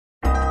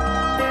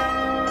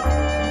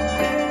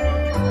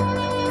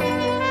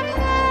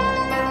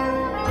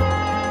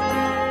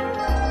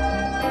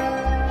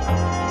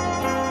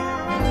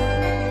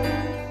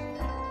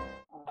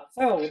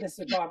This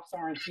is Bob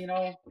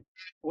Sorrentino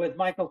with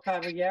Michael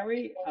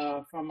Cavalieri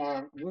from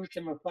our Roots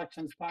and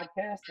Reflections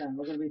podcast, and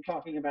we're going to be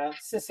talking about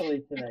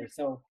Sicily today.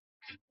 So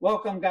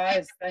welcome,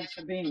 guys. Thanks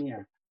for being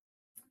here.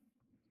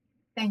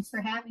 Thanks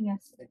for having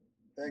us.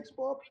 Thanks,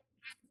 Bob.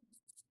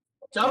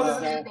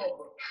 And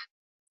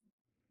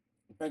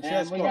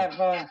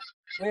Francesco.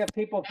 we have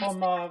people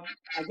from, I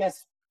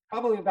guess,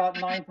 probably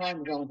about 9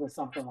 time zones or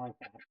something like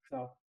that.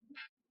 So,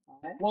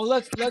 Well,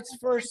 let's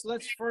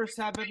first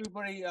have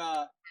everybody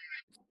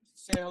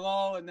say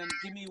hello, and then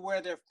give me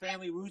where their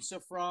family roots are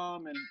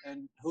from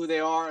and who they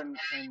are, and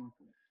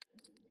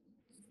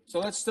so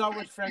let's start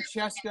with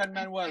Francesca and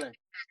Manuel.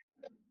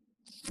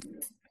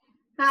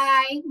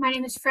 Hi, my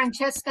name is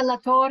Francesca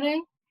Latorre,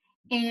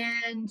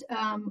 and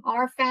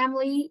our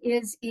family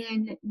is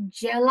in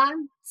Gela,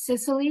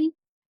 Sicily,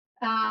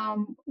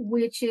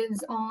 which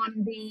is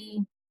on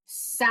the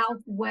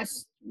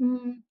southwest,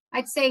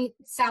 I'd say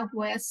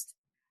southwest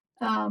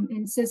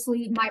in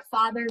Sicily. My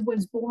father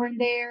was born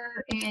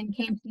there and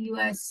came to the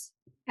U.S.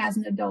 as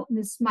an adult. And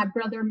this is my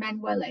brother,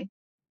 Manuel.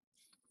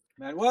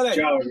 Manuel.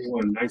 Ciao,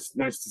 everyone. Nice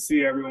to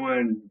see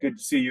everyone. Good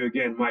to see you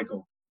again,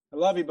 Michael. I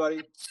love you,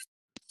 buddy.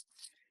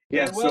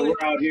 Yeah, Manuel. so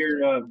we're out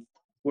here.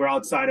 We're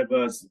outside of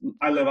us.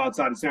 I live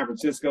outside of San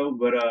Francisco,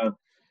 but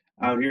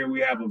out here we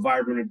have a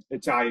vibrant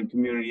Italian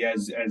community,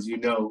 as you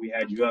know. We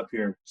had you up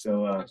here,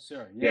 so Yes,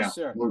 sir. Yes,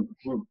 sir. We're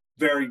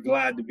very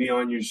glad to be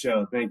on your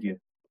show. Thank you.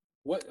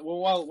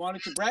 Well, why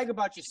don't you brag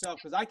about yourself?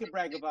 Because I can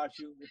brag about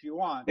you if you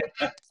want.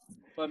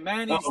 But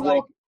Manny's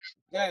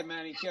yeah,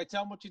 Manny, yeah,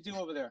 tell them what you do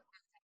over there.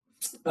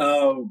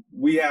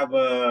 We have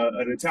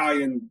an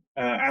Italian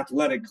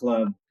athletic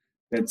club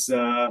that's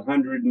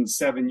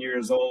 107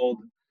 years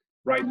old,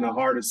 right in the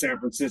heart of San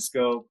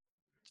Francisco.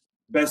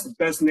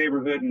 Best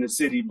neighborhood in the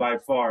city by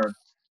far,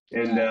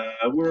 and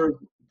we're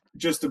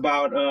just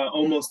about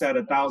almost at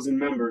 1,000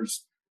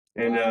 members,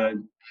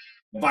 and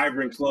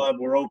vibrant club.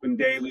 We're open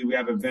daily. We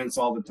have events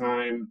all the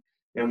time,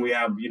 and we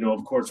have,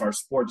 of course, our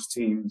sports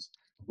teams,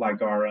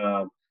 like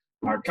our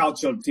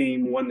calcio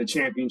team won the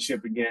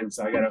championship again.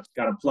 So I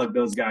gotta plug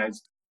those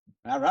guys.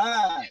 All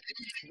right,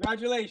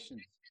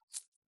 congratulations.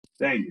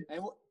 Thank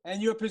you.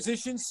 And your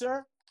position,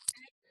 sir?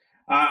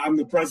 I'm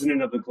the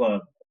president of the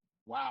club.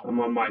 Wow. I'm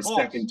on my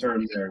second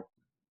term there.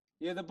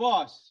 You're the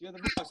boss. You're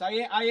the boss.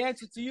 I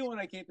answered to you when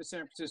I came to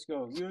San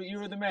Francisco. You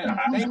were the man.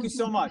 Thank you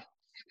so much.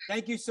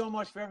 Thank you so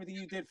much for everything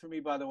you did for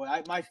me, by the way.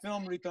 My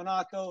film,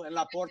 Ritornato and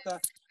La Porta,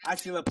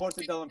 actually La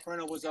Porta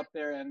dell'Inferno was up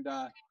there, and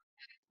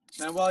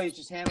Manuel, you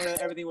just handled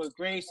everything with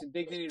grace and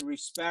dignity and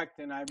respect,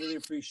 and I really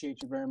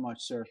appreciate you very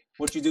much, sir.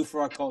 What you do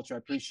for our culture, I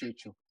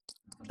appreciate you.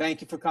 Thank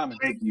you for coming.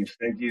 Thank you,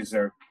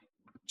 sir.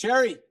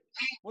 Cherry,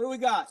 what do we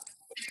got?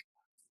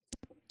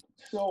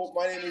 So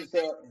my name is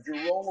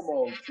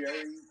Girolamo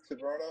Jerry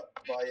Taverna.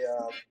 My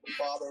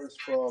father's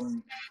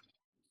from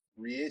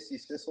Riesi,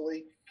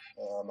 Sicily.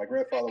 My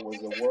grandfather was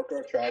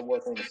a child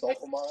worker in the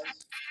sulfur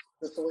mines,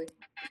 Sicily.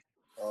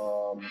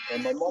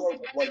 And my mother,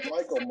 like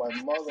Michael, my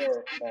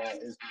mother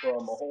is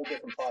from a whole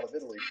different part of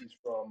Italy. She's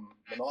from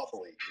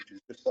Monopoli, which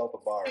is just south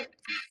of Bari.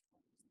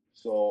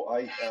 So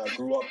I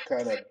grew up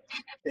kind of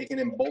taking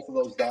in both of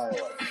those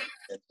dialects.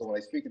 And so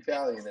when I speak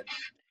Italian,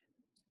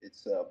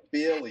 it's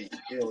barely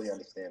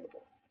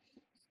understandable.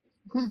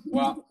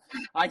 Well,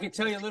 I can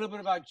tell you a little bit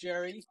about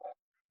Jerry,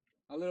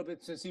 a little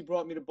bit, since he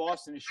brought me to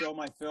Boston to show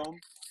my film.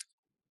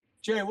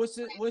 Jerry, what's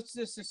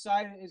the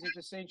society? Is it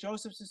the St.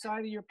 Joseph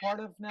Society you're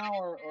part of now,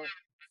 or?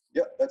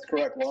 Yeah, that's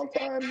correct. Long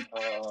time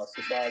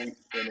society,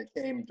 and it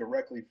came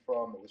directly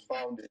from. It was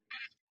founded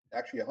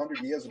actually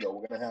 100 years ago.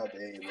 We're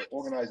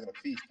organizing a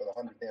feast for the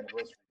 100th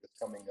anniversary this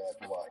coming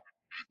July.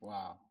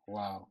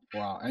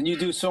 Wow. And you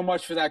do so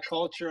much for that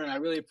culture, and I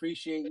really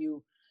appreciate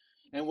you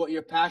and what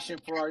your passion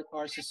for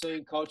our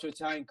Sicilian culture,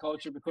 Italian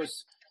culture,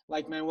 because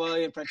like Manuel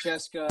and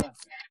Francesca,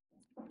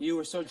 you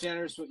were so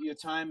generous with your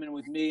time and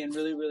with me, and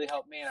really, really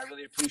helped me, and I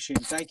really appreciate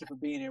it. Thank you for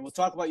being here. We'll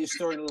talk about your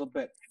story in a little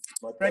bit.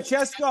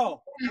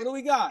 Francesco, what do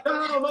we got?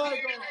 Ciao,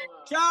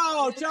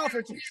 Michael. Ciao,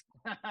 Francesco.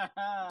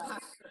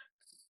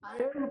 I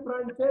am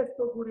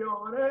Francesco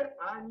Curione.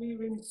 I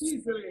live in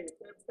Sicily,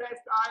 the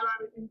best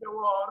island in the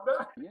world.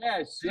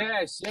 Yes.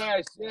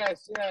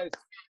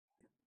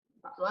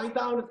 My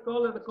town is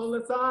called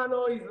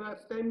Collesano.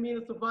 It's 10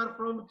 minutes far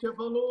from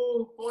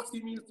Cefalù,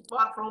 40 minutes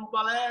far from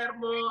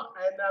Palermo,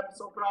 and I'm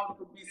so proud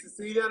to be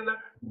Sicilian.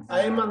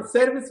 I am a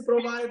service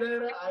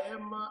provider. I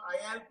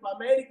help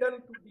American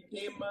to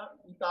become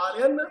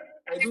Italian.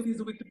 I do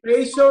this with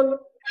passion,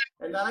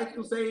 and I like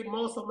to say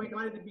most of my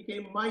clients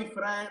became my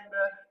friend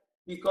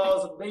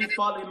because they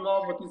fall in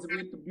love with this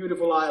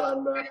beautiful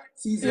island.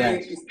 Sicily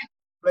is the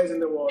place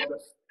in the world.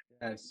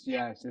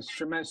 Yes, it's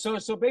tremendous.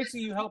 So basically,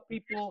 you help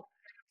people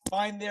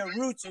find their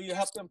roots, or you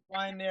help them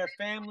find their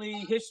family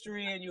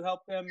history, and you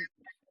help them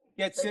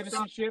get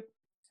citizenship.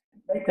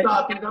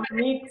 Exactly, it's a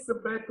mix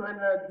between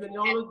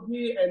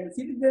genealogy and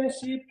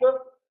citizenship,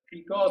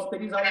 because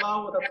there is a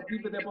law that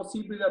gives the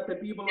possibility that the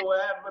people who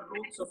have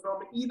roots from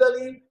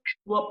Italy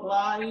to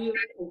apply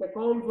in the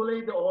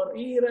consulate or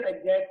here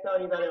and get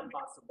an Italian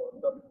passport.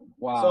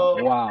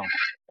 Wow.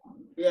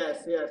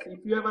 Yes, yes. If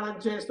you have an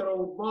ancestor who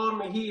was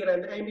born here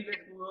and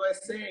emigrated to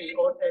USA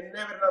and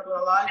never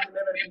naturalized,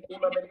 never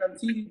became American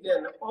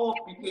citizen, or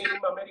became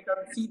American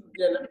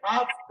citizen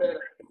after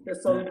the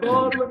son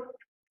born,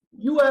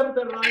 you have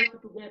the right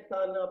to get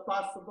a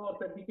passport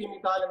and become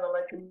Italian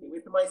like me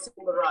with my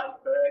same right.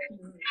 This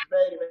is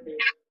very, very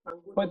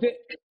good. But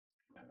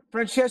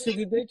Francesco,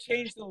 did they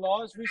change the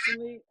laws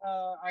recently?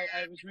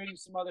 I was reading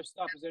some other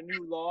stuff. Is there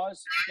new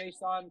laws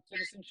based on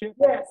citizenship?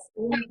 Yes,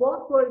 in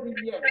Portugal,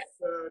 yes.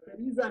 There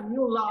is a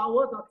new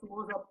law that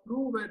was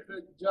approved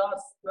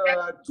just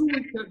 2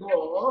 weeks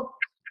ago.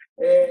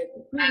 3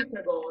 weeks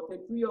ago, the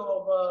 3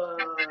 of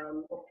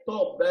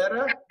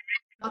October.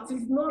 That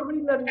is not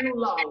really a new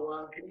law,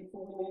 if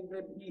we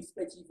need to be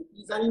specific.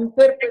 It's an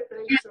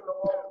interpretation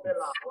of the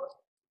law.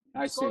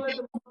 I see.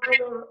 Called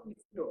minor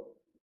issue.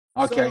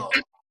 Okay. So,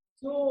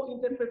 two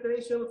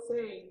interpretations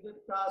say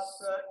that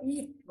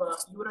if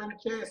your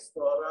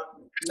ancestor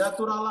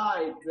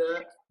naturalized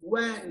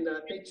when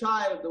the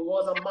child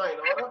was a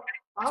minor,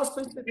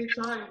 also if the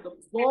child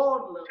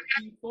born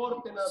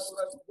before the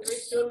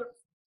naturalization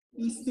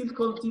is still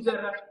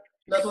considered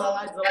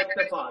naturalized like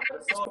the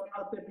father. So a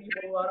lot of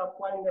people are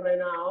applying right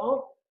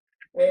now.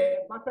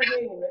 But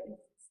again,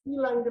 it's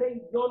still a gray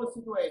zone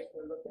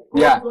situation.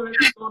 The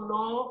Congress don't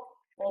know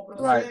or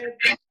proceed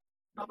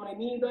down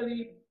in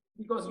Italy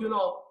because, you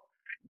know,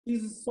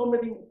 this is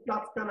something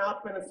that can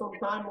happen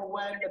sometime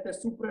when the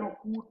Supreme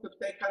Court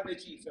take a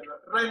decision.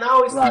 Right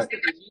now, it's just a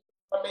decision,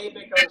 but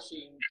maybe can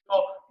change. So,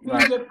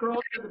 finger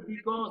crossed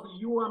because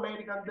you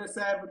Americans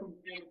deserve to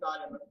be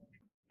Italian.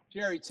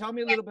 Jerry, tell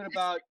me a little bit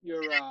about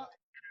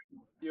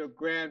your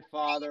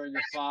grandfather and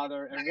your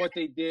father and what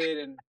they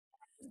did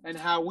and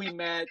how we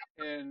met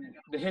and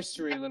the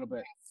history a little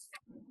bit.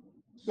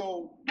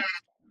 So,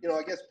 you know,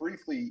 I guess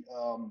briefly,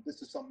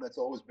 this is something that's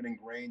always been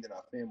ingrained in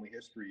our family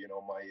history. You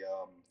know,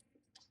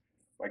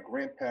 my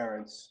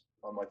grandparents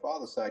on my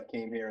father's side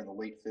came here in the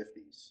late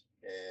 50s.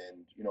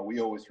 And, you know, we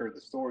always heard the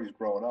stories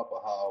growing up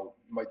of how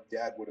my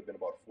dad would have been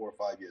about 4 or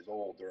 5 years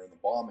old during the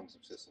bombings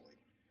of Sicily.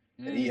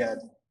 And he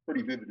had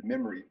pretty vivid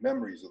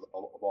memories of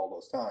all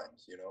those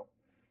times, you know.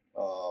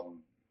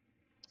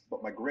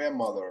 But my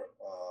grandmother,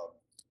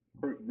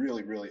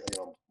 really, you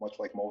know, much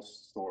like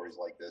most stories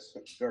like this,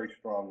 a very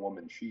strong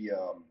woman. She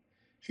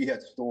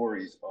had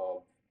stories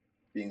of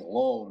being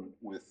alone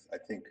with, I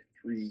think,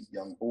 3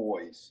 young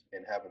boys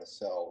and having to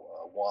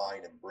sell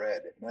wine and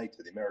bread at night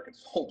to the American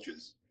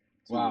soldiers.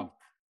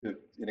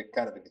 In a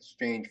kind of an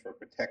exchange for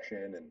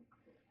protection and,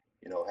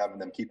 you know, having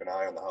them keep an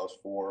eye on the house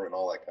for and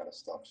all that kind of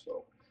stuff.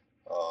 So,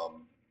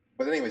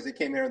 but anyways, they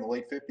came here in the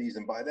late 50s,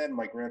 and by then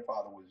my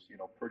grandfather was, you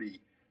know,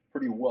 pretty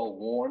well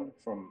worn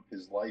from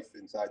his life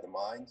inside the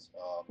mines.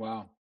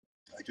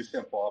 I just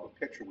sent Bob a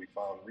picture I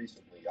found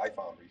recently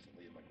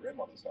in my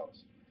grandmother's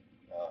house.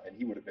 And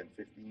he would have been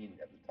 15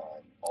 at the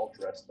time, all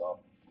dressed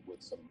up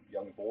with some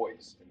young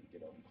boys, and, you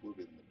know,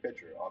 included in the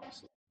picture,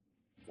 obviously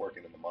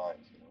working in the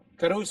mines, you know.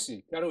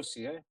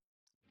 Carusi, eh?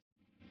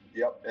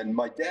 Yep. And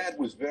my dad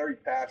was very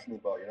passionate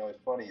about, you know, it's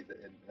funny,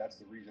 and that's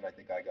the reason I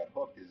think I got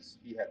hooked, is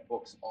he had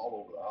books all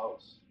over the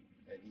house,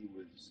 and he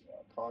was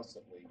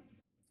constantly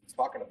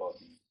talking about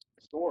these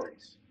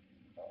stories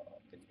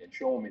and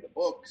showing me the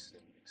books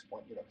and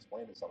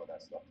explaining some of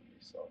that stuff to me.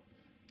 So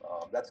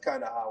that's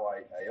kind of how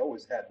I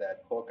always had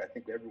that hook. I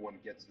think everyone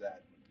gets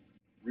that.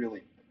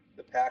 Really,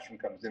 the passion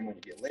comes in when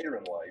you get later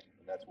in life,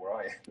 and that's where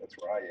I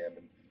am.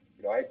 And,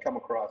 you know, I had come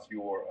across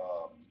your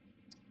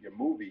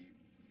movie,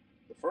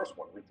 the first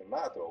one,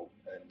 Ritornato,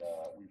 and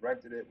we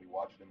rented it. We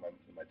watched it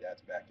in my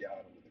dad's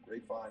backyard under the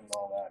grapevine and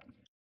all that.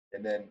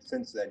 And then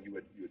since then, you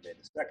had made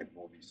the second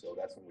movie, so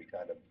that's when we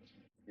kind of,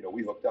 you know,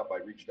 we hooked up. I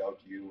reached out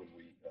to you, and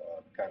we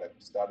kind of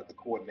started the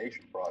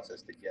coordination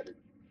process to get it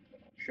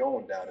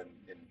shown down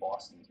in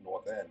Boston's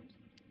North End.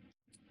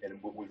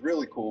 And what was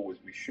really cool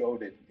was we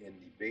showed it in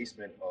the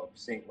basement of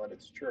St.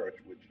 Leonard's Church,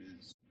 which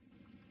is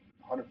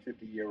a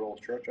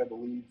 150-year-old church, I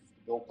believe,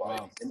 built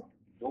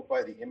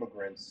by the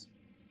immigrants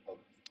of,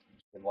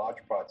 in large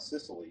part,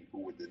 Sicily,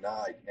 who were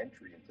denied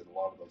entry into a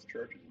lot of those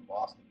churches in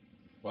Boston.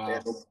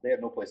 They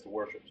had no place to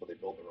worship, so they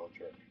built their own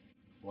church.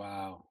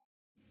 Wow.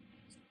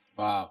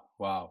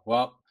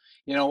 Well,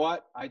 you know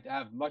what? I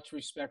have much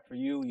respect for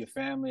you, your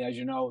family, as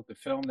you know, the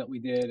film that we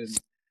did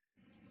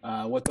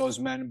and what those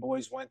men and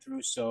boys went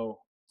through. So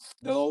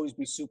they'll always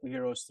be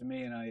superheroes to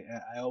me, and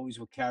I always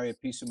will carry a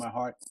piece of my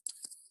heart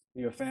to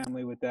your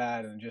family with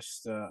that. And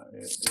just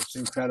it's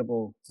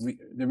incredible,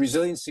 the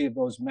resiliency of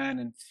those men,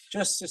 and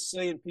just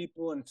Sicilian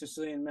people and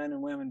Sicilian men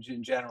and women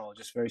in general,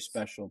 just very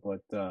special.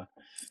 But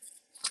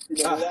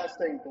you know,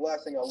 the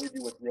last thing I'll leave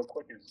you with real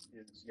quick is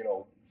you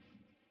know,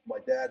 my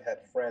dad had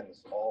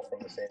friends all from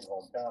the same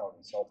hometown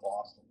in South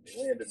Boston. They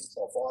landed in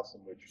South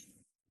Boston, which,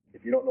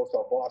 if you don't know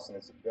South Boston,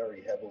 it's a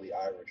very heavily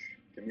Irish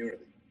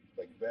community,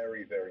 like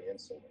very, very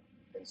insular.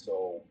 And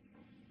so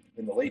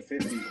in the late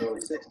 50s,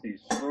 early 60s,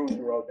 strewn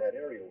throughout that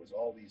area was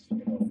all these,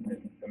 you know,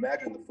 and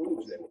imagine the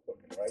foods they were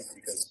cooking, right?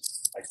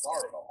 Because I saw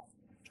it all.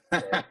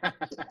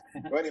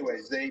 So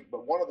anyways,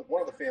 but one of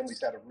the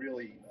families had a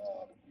really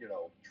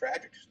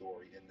tragic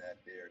story in that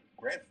their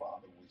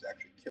grandfather was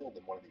actually killed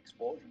in one of the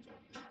explosions over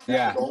there.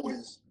 That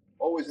was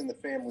always in the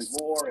family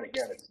lore, and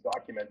again, it's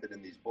documented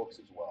in these books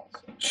as well.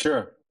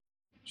 So.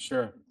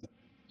 Sure.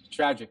 It's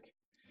tragic.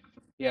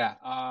 Yeah.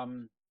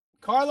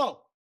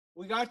 Carlo,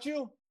 we got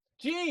you.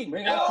 Gene,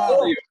 We got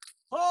Carlo.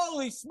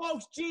 Holy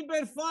smokes, Gene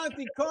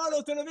Benfanti,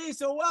 Carlo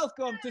Treviso,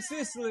 welcome to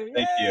Sicily.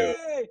 Thank you.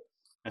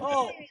 Oh, I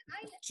know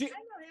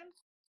him.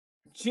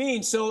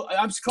 Gene, so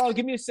Carlo,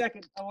 give me a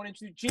second. I want to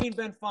introduce Gene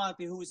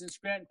Benfanti, who is in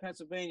Scranton,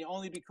 Pennsylvania,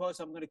 only because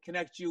I'm going to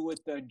connect you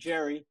with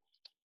Jerry.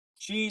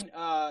 Gene's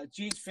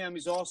family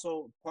is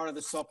also part of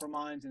the Sulphur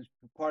Mines and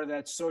part of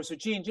that story. So,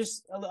 Gene,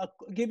 just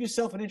give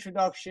yourself an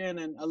introduction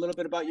and a little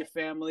bit about your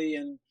family.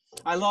 And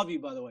I love you,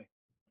 by the way.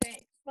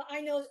 Thanks. Well, I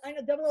know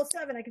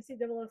 007. I can see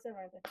 007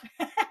 right there.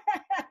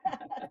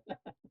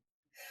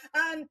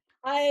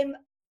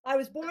 I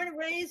was born and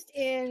raised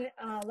in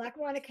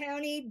Lackawanna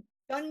County,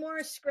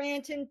 Dunmore,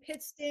 Scranton,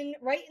 Pittston,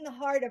 right in the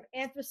heart of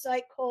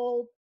anthracite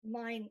coal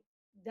mine.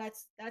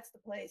 That's the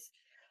place.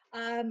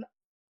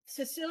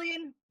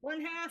 Sicilian,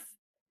 one half,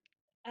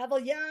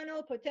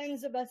 Avigliano,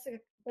 Potenza,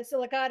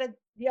 Basilicata,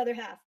 the other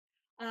half.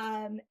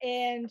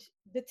 And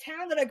the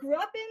town that I grew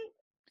up in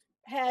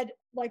had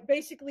like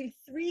basically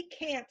 3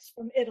 camps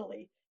from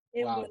Italy.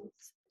 It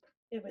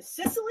was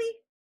Sicily,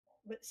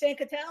 with San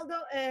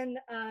Cataldo and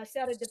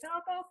Serra di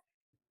Falco,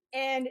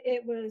 and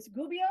it was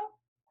Gubbio,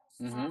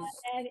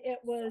 and it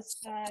was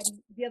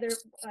the other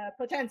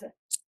Potenza.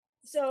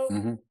 So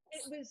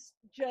it was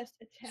just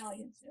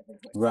Italians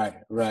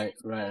everywhere. Right.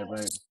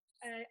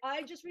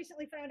 I just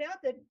recently found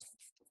out that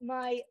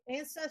my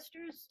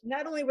ancestors,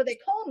 not only were they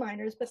coal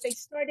miners, but they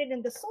started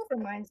in the sulfur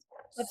mines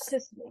of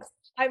Sicily.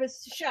 I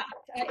was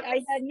shocked.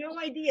 I had no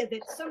idea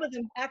that some of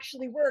them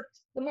actually worked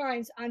the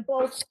mines on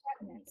both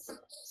continents.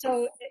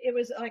 So it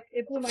was like,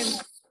 it blew my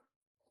mind.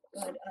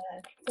 But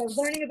so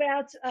learning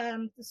about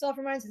the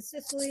sulfur mines in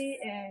Sicily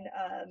and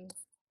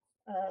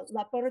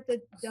La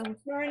Porta del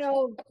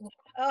Inferno,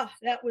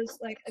 that was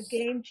like a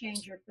game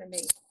changer for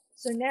me.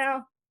 So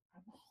now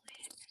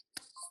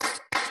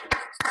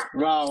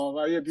I'm all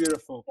Wow, you're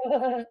beautiful.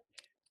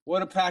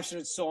 What a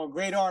passionate soul.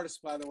 Great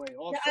artist, by the way.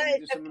 Also,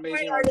 just some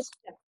amazing artists.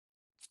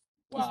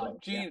 Wow.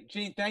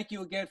 Gene, thank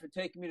you again for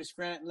taking me to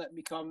Scranton, letting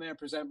me come there and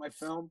present my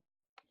film.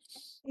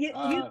 It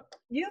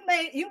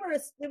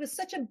was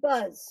such a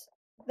buzz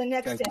the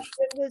next day.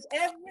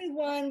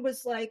 Everyone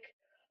was like,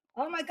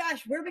 oh my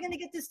gosh, where are we going to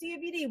get this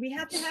DVD? We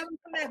have to have him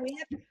come back. We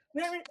have to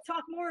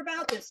talk more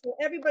about this. So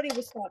everybody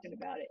was talking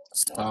about it.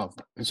 So.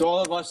 It's all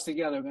of us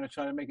together. We're going to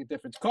try to make a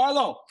difference.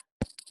 Carlo,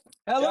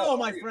 hello,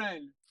 my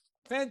friend.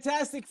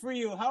 Fantastic for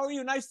you. How are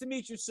you? Nice to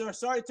meet you, sir.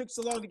 Sorry it took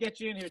so long to get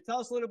you in here. Tell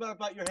us a little bit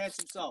about your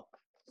handsome self.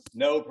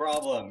 No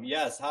problem.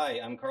 Yes, hi,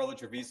 I'm Carlo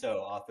Treviso,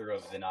 author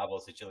of the novel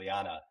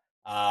Siciliana.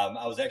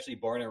 I was actually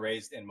born and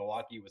raised in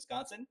Milwaukee,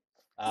 Wisconsin.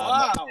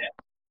 Wow.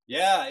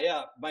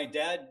 My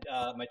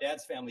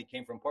dad's family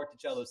came from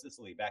Porticello,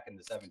 Sicily back in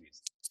the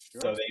 70s.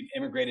 Sure. So they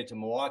immigrated to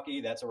Milwaukee.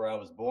 That's where I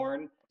was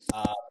born.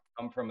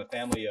 I'm from a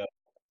family of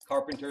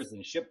carpenters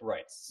and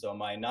shipwrights. So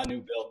my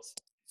nanu built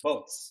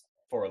boats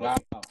for a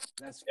living. Wow,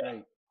 that's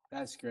great.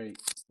 That's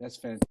great. That's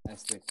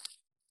fantastic.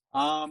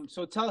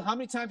 So how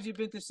many times have you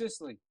been to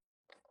Sicily?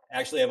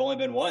 Actually, I've only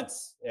been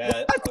once.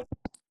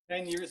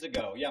 10 years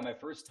ago. Yeah, my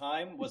first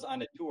time was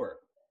on a tour.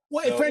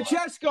 Wait, so,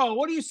 Francesco,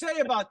 what do you say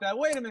about that?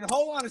 Wait a minute.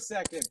 Hold on a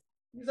second.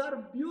 These are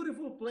a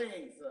beautiful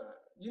place.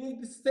 You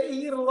need to stay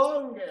here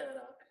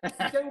longer. You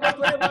can go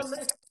to have a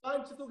nice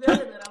lunch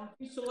together and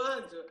fish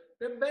lunch.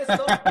 The best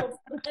of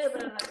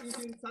ever is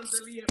in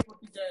Santelia and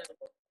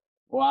Porticello.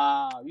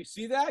 Wow, you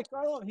see that,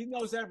 Carlo? He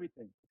knows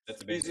everything.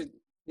 That's amazing.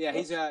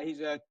 He's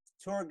a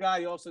tour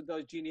guy. He also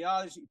does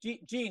genealogy.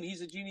 Gene,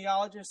 he's a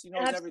genealogist. He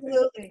knows everything.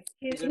 Absolutely.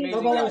 He's an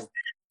amazing guy.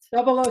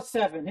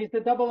 007. He's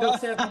the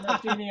 007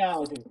 of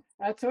genealogy.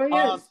 That's who he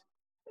is.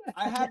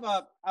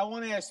 I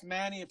want to ask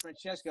Manny and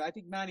Francesca. I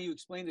think, Manny, you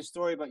explained the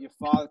story about your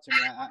father to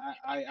me.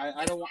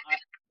 I don't want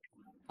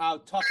how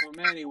tough a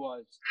man he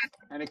was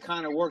and the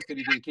kind of work that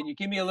he did. Can you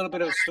give me a little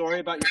bit of a story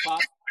about your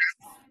father?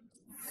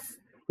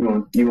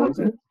 You want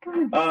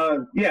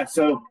to? Yeah,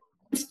 so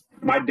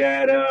my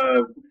dad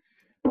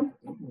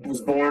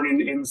was born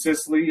in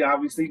Sicily,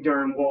 obviously,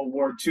 during World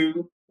War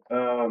II.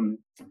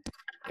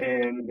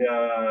 And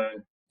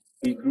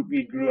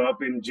he grew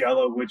up in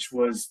Gela, which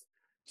was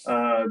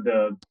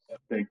the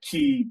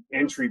key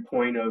entry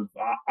point of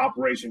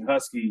Operation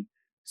Husky.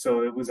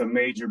 So it was a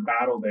major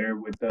battle there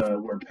with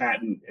where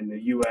Patton and the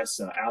U.S.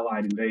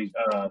 Allied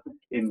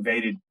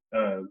invaded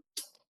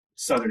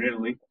southern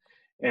Italy,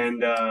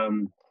 and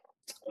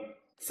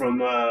from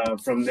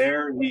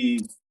there he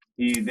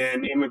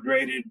then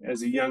immigrated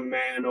as a young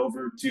man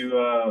over to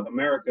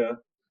America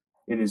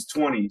in his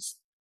 20s,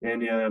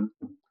 and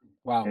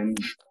wow, and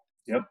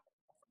yep.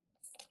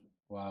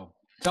 Wow.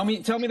 Tell me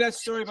that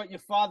story about your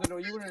father, though.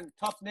 You were in a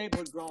tough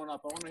neighborhood growing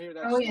up. I want to hear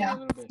that story a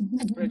little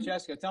bit.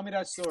 Francesca, tell me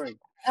that story.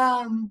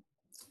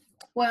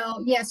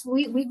 Well, yes,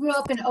 we grew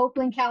up in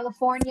Oakland,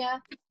 California.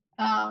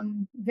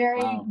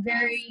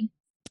 Very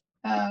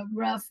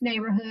rough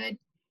neighborhood,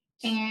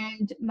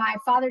 and my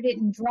father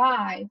didn't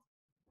drive,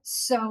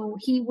 so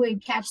he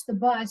would catch the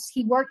bus.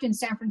 He worked in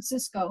San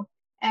Francisco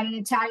at an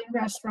Italian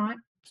restaurant,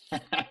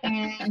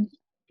 and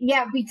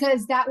yeah,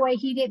 because that way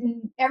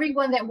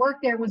everyone that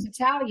worked there was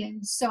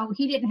Italian, so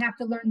he didn't have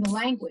to learn the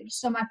language.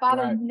 So my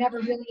father Right. never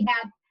really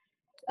had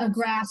a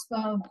grasp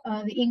of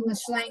the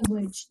English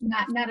language,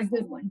 not a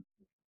good one.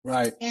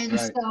 Right. And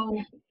Right.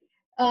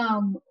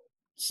 so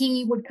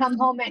he would come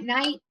home at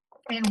night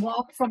and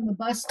walk from the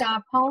bus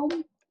stop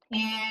home.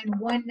 And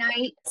one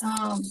night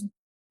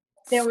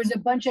there was a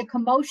bunch of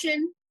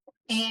commotion,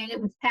 and it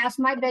was past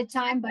my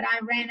bedtime, but I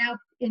ran out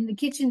in the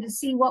kitchen to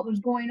see what was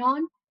going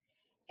on.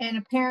 And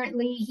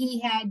apparently he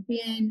had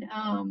been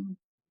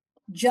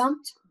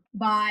jumped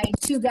by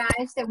two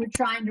guys that were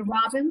trying to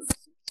rob him.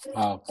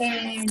 Wow.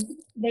 And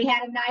they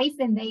had a knife,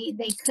 and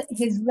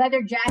his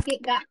leather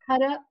jacket got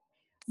cut up,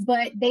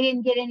 but they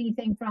didn't get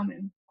anything from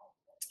him.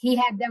 He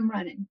had them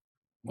running.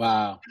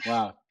 Wow.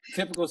 Wow.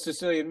 Typical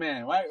Sicilian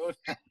man, right?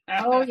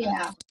 Oh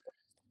yeah.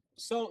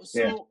 So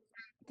Yeah.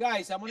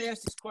 guys, I'm going to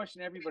ask this question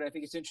to everybody. I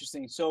think it's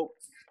interesting. So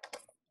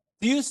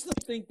do you still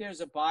think there's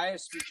a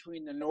bias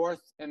between the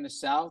North and the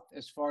South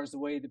as far as the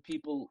way the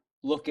people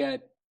look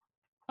at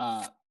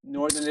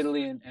Northern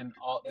Italy and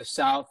all, the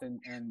South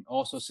and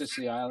also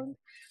Sicily Island?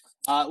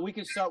 We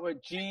can start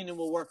with Jean, and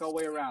we'll work our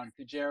way around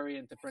to Jerry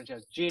and to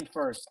Francesca. Jean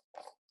first.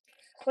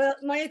 Well,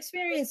 my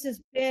experience has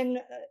been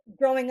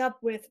growing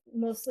up with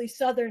mostly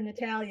Southern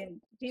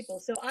Italian people,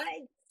 so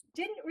I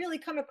didn't really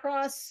come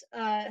across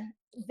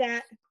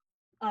that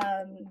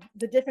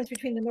the difference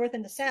between the North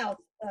and the South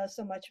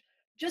so much.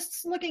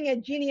 Just looking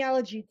at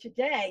genealogy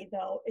today,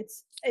 though,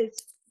 it's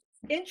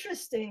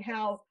interesting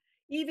how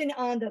even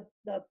on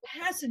the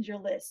passenger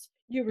list,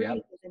 you were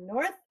either the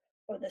North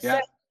or the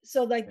South.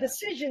 So like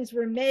decisions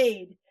were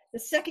made the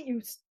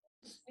second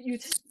you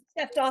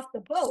stepped off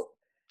the boat.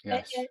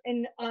 Yes.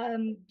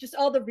 And just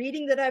all the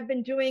reading that I've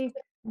been doing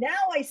now,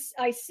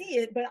 I see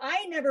it, but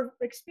I never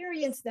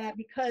experienced that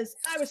because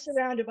I was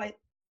surrounded by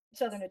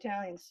Southern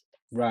Italians.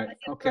 Right.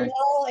 Okay. From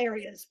all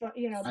areas, but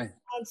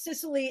on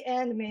Sicily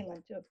and the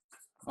mainland too.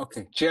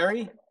 Okay,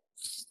 Jerry.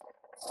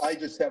 I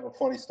just have a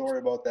funny story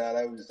about that.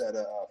 I was at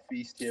a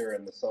feast here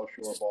in the South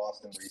Shore of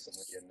Boston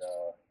recently, and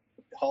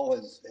Hull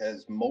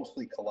has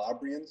mostly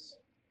Calabrians.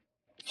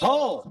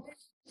 Hull.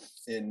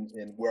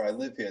 In where I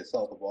live here,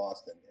 south of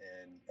Boston,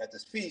 and at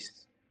this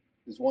feast,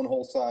 there's one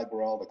whole side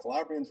where all the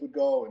Calabrians would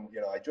go, and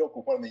I joke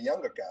with one of the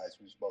younger guys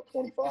who's about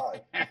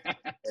 25,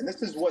 and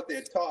this is what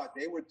they're taught.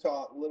 They were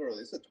taught literally.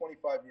 This is a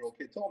 25-year-old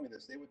kid told me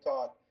this. They were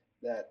taught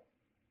that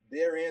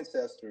their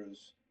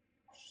ancestors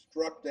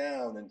struck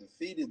down and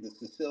defeated the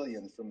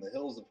Sicilians from the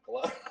hills of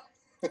Calabria.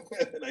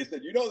 And I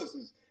said,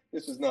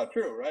 this is not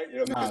true, right?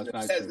 Because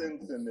they're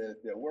peasants and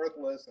they're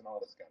worthless and all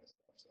this kind of stuff.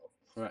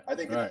 So I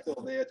think it's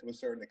still there to a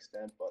certain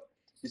extent, but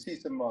you see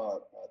some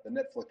the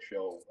Netflix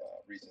show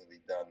recently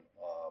done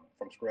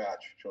from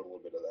scratch showed a little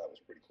bit of that. It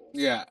was pretty cool.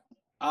 Yeah.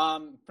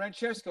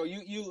 Francesco,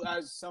 you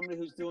as somebody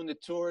who's doing the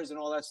tours and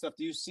all that stuff,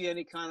 do you see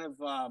any kind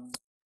of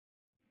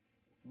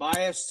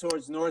bias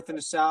towards North and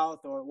the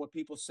South, or what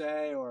people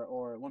say,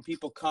 or when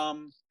people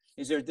come?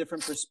 Is there a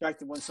different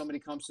perspective when somebody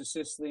comes to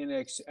Sicily and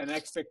an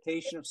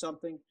expectation of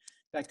something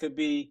that could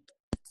be,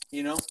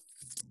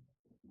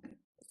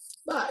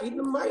 But in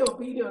my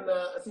opinion,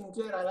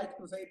 sincere, I like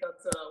to say that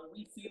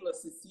we feel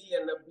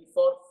Sicilian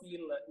before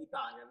feel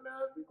Italian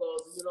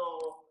because,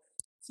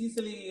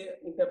 Sicily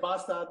in the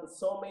past had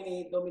so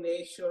many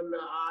domination,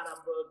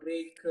 Arab,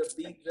 Greek,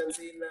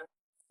 Byzantine.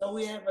 So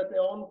we have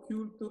their own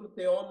culture,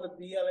 their own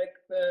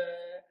dialect.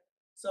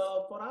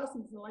 So for us,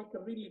 it's like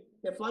really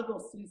the flag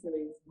of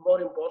Sicily is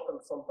more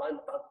important sometimes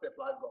than the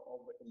flag of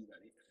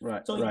Italy.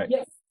 Right. So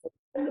yes,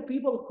 when the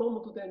people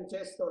come to the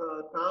ancestor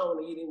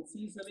town here in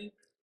Sicily,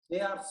 they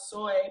are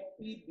so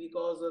happy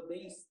because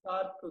they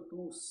start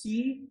to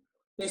see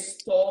the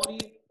story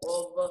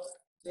of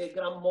the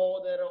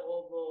grandmother,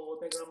 of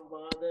the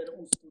grandmother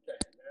who's to them.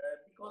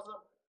 Because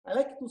I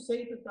like to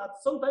say that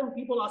sometimes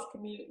people ask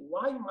me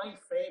why my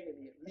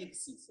family lives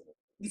Sicily.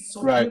 It's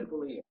so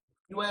beautiful here.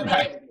 You have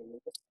everything. You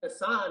have the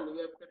sun,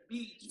 you have the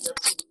beach, you have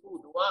good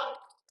food. Why?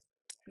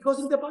 Because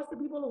in the past, the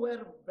people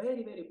were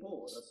very, very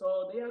poor.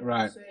 So they had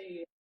to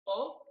say,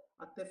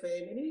 at the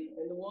family,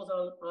 and was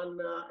on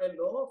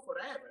hello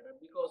forever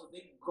because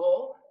they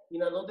go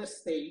in another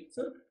state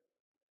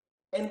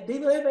and they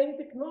don't have any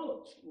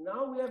technology.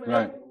 Now we have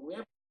everything. We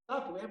have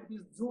chat, we have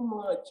this Zoom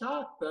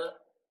chat.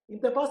 In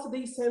the past,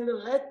 they send a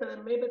letter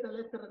and maybe the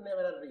letter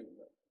never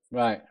arrived.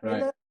 Right.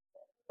 And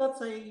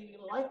that's I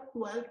like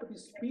to help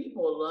these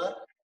people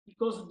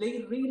because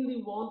they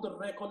really want to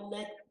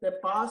reconnect the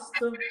past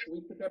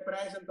with the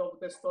present of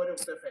the story of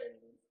the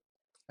family.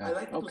 I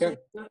like to say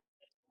that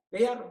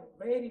they are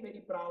very,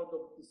 very proud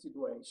of the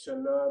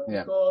situation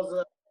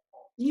because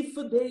if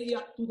they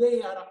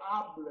today are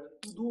able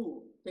to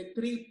do the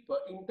trip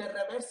in the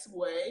reverse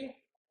way,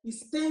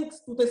 it's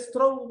thanks to the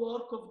strong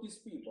work of these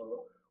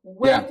people who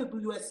went to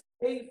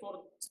USA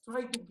for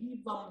try to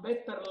give them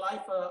better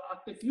life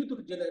at the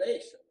future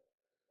generation.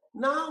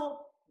 Now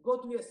go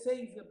to USA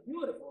is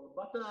beautiful,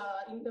 but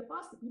in the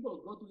past,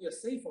 people go to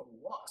USA for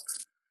work.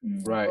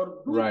 Right,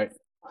 Or do right,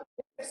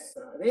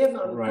 they have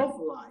a right, tough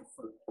life.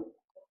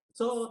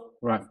 So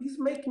right. this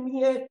making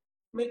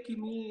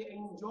me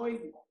enjoy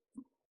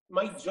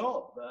my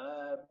job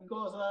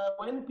because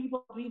when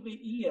people live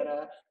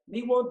here,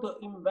 they want to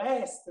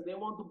invest, they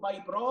want to buy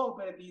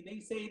property. They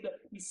say that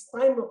it's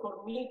time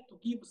for me to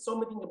give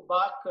something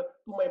back to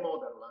my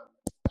motherland.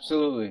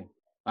 Absolutely.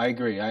 I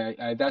agree.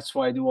 That's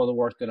why I do all the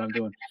work that I'm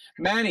doing.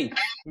 Manny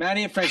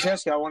and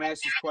Francesca, I want to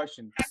ask this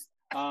question.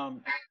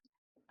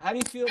 How do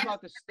you feel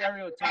about the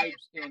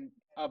stereotypes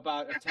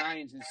about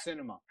Italians in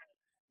cinema,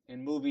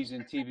 in movies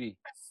and TV?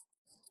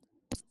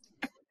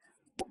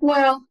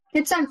 Well,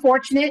 it's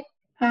unfortunate.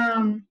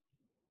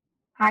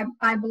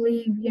 I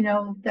believe, you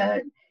know,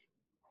 the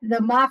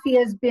mafia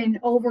has been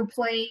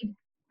overplayed,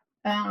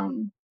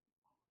 and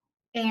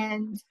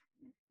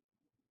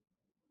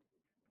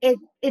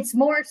it's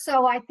more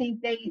so. I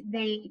think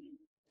they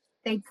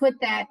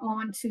put that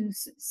onto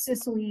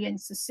Sicily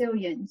and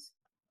Sicilians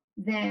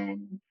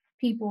than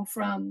people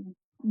from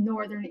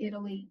northern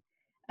Italy,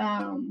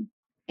 and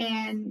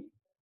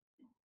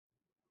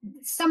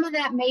some of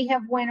that may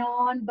have went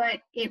on,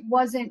 but it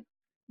wasn't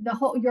the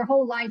whole. Your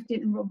whole life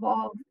didn't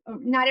revolve.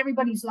 Not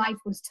everybody's life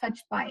was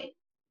touched by it,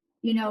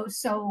 you know.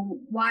 So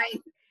why?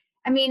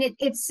 I mean,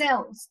 it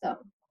sells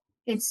though.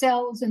 It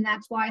sells, and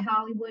that's why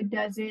Hollywood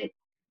does it.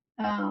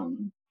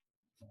 Um,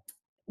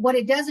 what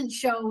it doesn't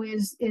show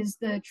is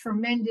the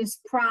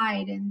tremendous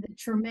pride and the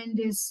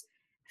tremendous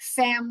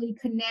family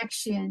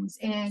connections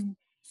and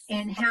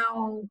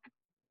how,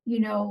 you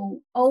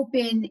know,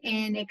 open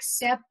and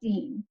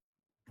accepting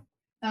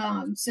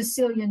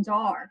Sicilians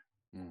are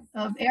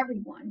of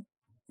everyone.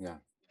 Yeah.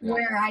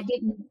 Where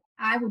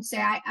I would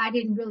say I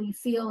didn't really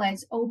feel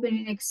as open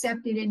and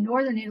accepted in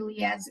northern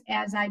Italy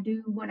as I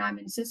do when I'm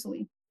in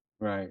Sicily.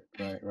 Right.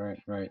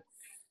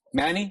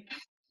 Manny?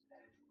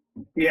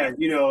 Yeah,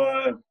 you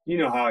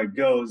know how it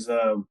goes.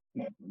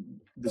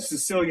 The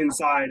Sicilian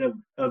side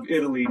of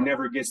Italy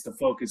never gets the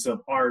focus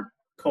of art,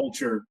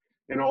 culture,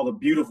 and all the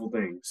beautiful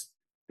things.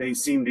 They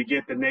seem to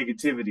get the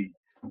negativity,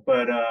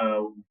 but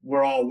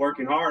we're all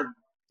working hard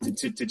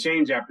to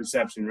change that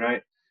perception,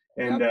 right?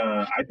 And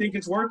I think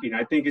it's working.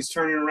 I think it's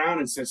turning around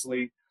in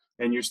Sicily,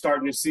 and you're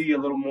starting to see a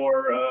little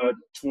more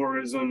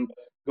tourism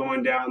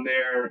going down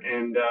there.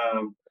 And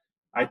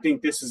I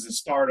think this is the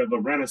start of a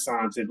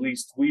renaissance. At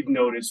least we've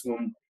noticed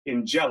when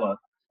in Gela,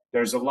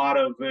 there's a lot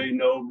of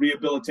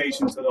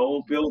rehabilitation to the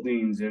old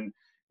buildings and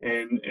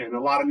a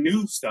lot of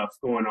new stuff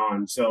going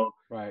on. So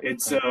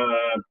it's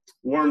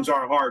warms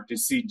our heart to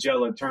see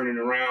Gela turning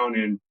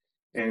around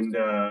and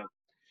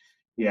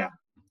yeah,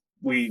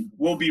 we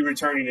will be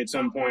returning at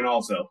some point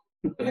also.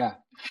 Yeah.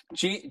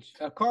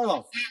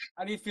 Carlo,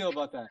 how do you feel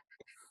about that?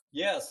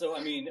 Yeah, so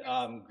I mean,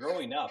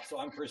 growing up, so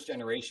I'm first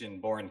generation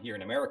born here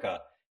in America.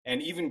 And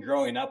even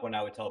growing up, when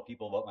I would tell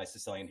people about my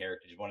Sicilian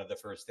heritage, one of the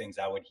first things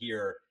I would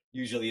hear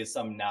usually is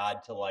some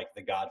nod to like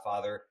The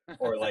Godfather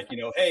or like,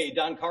 hey,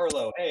 Don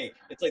Carlo, hey.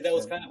 It's like that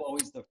was kind of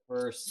always the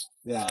first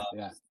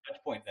touch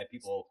point that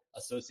people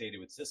associated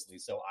with Sicily.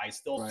 So I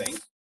still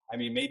think, I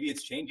mean, maybe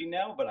it's changing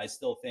now, but I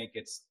still think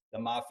it's the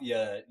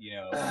mafia,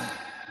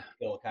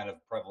 still kind of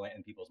prevalent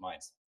in people's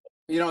minds.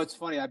 It's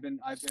funny. I've been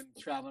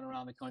traveling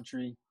around the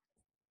country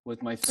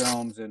with my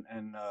films and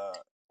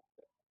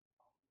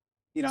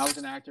I was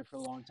an actor for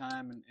a long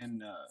time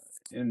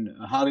in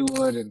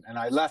Hollywood and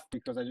I left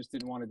because I just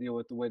didn't want to deal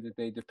with the way that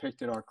they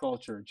depicted our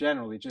culture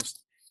generally.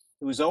 Just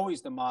it was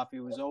always the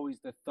mafia, it was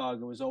always the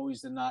thug, it was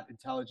always the not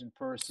intelligent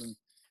person.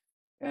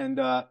 And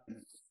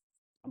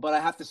but I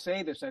have to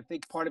say this, I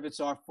think part of it's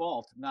our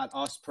fault, not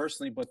us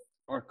personally, but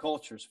our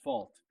culture's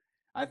fault.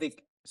 I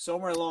think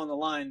somewhere along the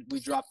line we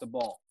dropped the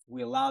ball.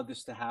 We allowed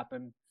this to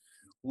happen.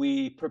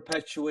 We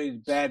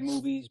perpetuated bad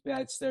movies,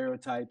 bad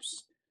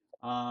stereotypes.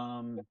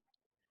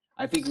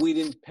 I think we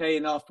didn't pay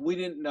enough. We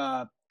didn't,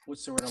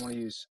 what's the word I want to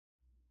use?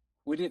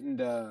 We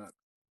didn't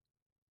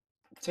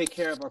take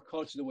care of our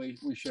culture the way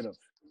we should have.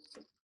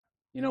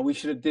 We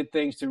should have did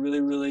things to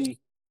really,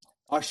 really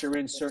usher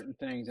in certain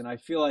things. And I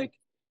feel like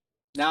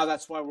now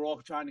that's why we're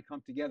all trying to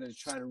come together to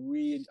try to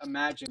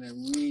reimagine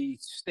and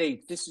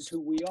restate this is who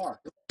we are.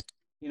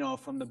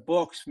 From the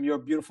books, from your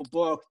beautiful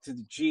book to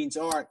the Gene's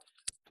art,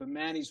 from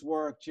Manny's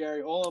work,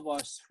 Jerry, all of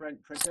us,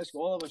 Francesco,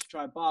 all of us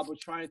Bob, we're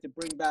trying to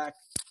bring back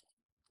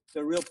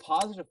the real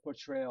positive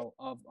portrayal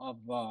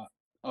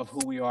of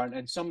who we are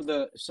and some of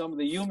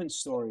the human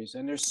stories.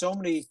 And there's so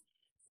many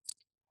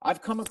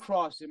I've come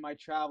across in my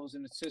travels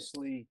in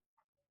Sicily,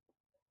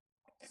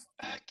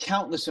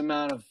 countless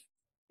amount of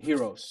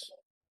heroes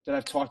that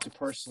I've talked to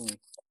personally,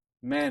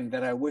 men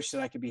that I wish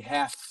that I could be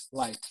half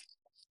like.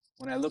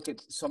 When I look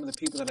at some of the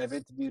people that I've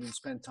interviewed and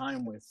spent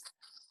time with,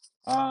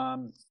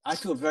 I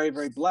feel very,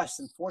 very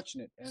blessed and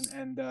fortunate.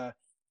 And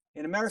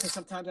in America,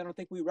 sometimes I don't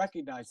think we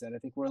recognize that. I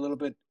think we're a little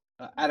bit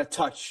out of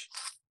touch.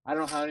 I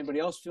don't know how anybody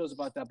else feels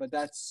about that, but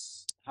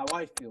that's how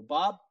I feel.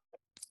 Bob?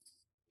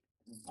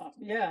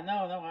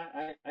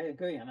 I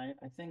agree. And I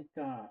think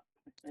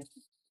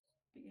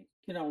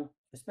you know,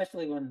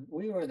 especially when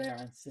we were there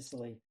in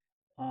Sicily,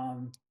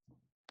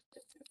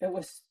 it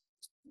was,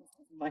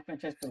 like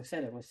Francesco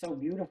said, it was so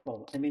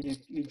beautiful. I mean,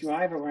 you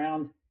drive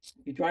around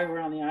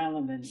the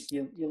island, and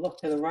you look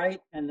to the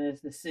right and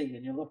there's the sea,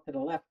 and you look to the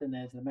left and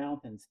there's the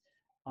mountains.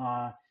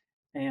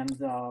 And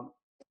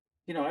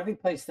you know, every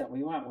place that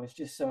we went was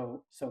just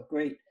so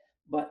great.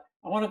 But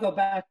I want to go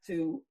back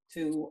to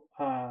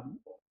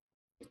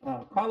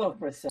Carlo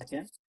for a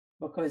second,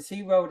 because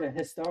he wrote a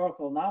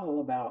historical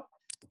novel about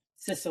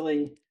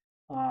Sicily,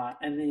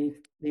 and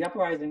the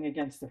uprising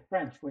against the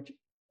French, which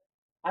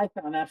I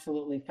found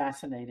absolutely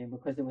fascinating,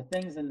 because there were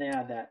things in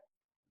there that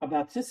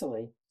about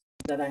Sicily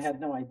that I had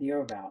no idea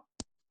about.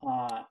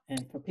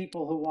 And for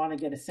people who want to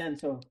get a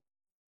sense of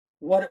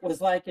what it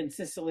was like in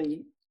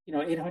Sicily, you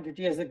know, 800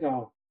 years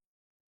ago,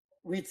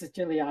 read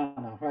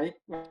Siciliana, right?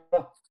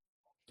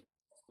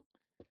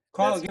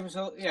 Carlo, give us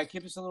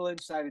a little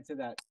insight into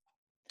that.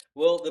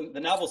 Well, the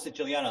novel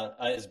Siciliana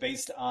is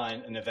based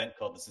on an event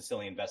called the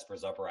Sicilian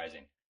Vespers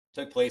Uprising. It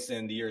took place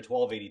in the year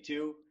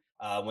 1282,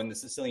 when the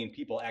Sicilian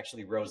people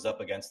actually rose up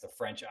against the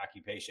French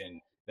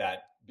occupation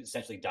that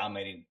essentially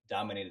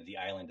dominated the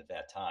island at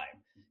that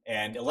time.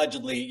 And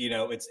allegedly, you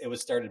know, it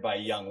was started by a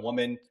young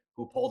woman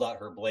who pulled out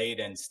her blade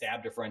and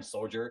stabbed a French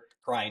soldier,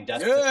 crying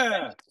death to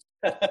the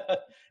French.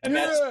 And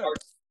that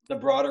sparked the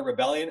broader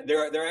rebellion.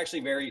 There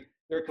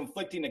are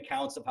conflicting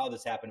accounts of how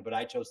this happened, but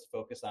I chose to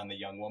focus on the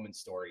young woman's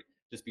story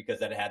just because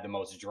that had the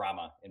most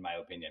drama, in my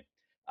opinion.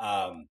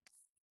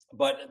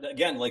 But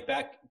again, like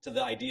back to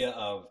the idea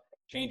of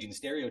changing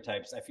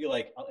stereotypes, I feel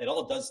like it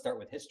all does start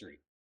with history,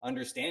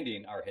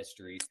 understanding our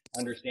history,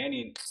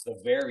 understanding the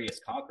various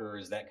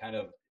conquerors that kind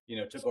of, you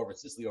know, took over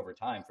Sicily over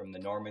time, from the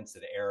Normans to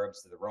the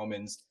Arabs to the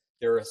Romans.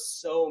 There are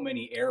so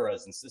many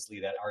eras in Sicily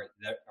that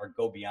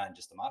go beyond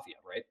just the mafia,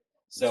 right?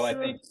 So I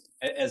think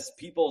as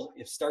people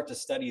start to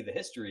study the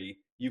history,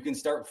 you can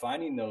start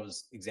finding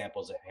those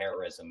examples of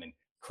heroism and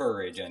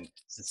courage and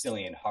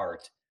Sicilian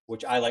heart,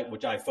 which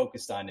I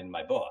focused on in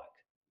my book.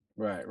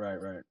 Right.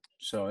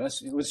 So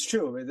it was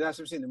true. I mean, that's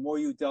what I'm saying. The more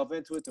you delve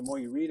into it, the more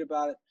you read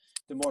about it,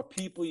 the more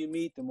people you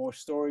meet, the more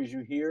stories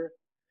you hear.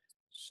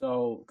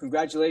 So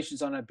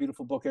congratulations on that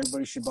beautiful book.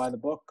 Everybody should buy the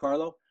book.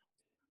 Carlo,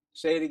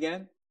 say it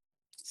again.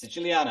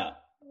 Siciliana,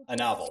 a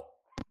novel.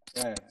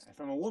 Yeah,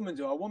 from a woman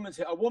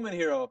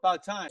hero.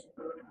 About time.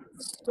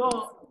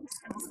 So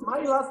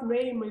my last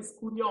name is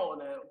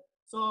Curione.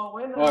 So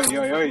when I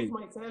introduce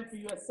myself in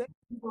USA,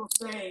 people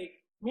say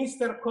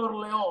Mr.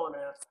 Corleone.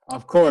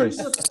 Of course.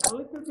 It's a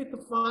little bit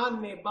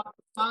funny, but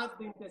sad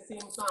in the same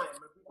time,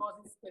 because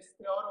it's the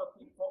stereotype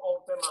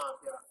of the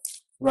mafia.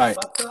 Right.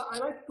 But I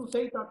like to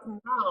say that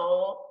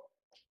now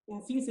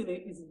in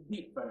Sicily is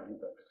different.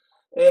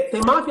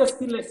 The mafia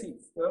still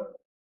exists.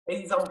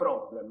 It is a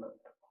problem.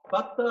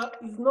 But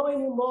it's not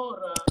anymore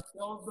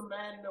the old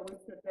man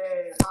with the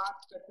hat,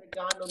 the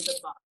gun on the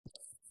back.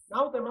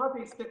 Now the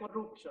mafia is the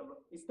corruption,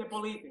 it's the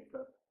politics,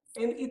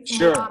 and it's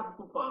more hard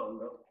to find.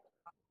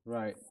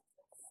 Right.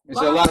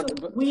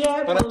 We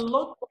have a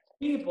lot of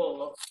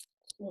people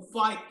who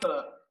fight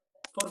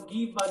for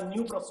give a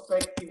new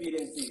perspective here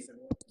in Sicily.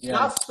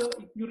 Yes. Just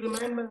if you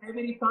remember,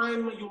 every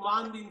time you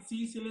land in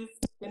Sicily,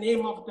 the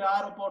name of the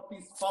airport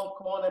is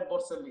Falcone and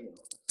Borsellino.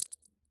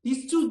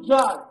 These two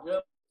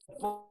judges,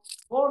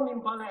 born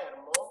in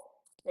Palermo,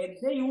 and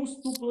they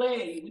used to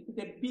play with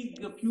the big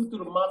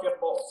future mafia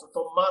boss,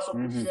 Tommaso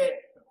Buscetta,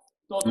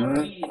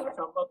 Totorina,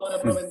 Salvatore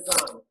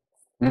Provenzano.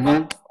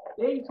 But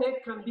they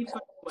take a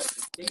different way.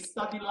 They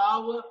study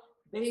law,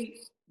 they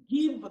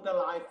give the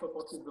life for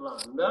the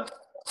land,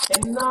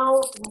 and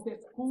now in the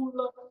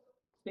school,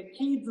 the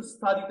kids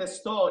study the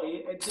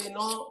story and they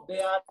know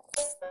they are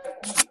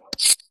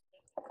heroes.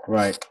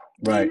 Right.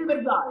 They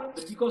never died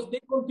because they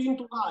continue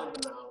to live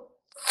now.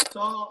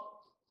 So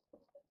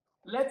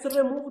let's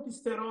remove the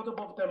stereotype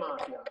of the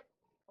mafia.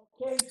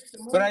 Okay,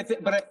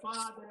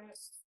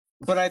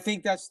 but I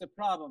think that's the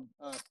problem.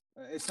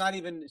 It's not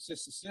even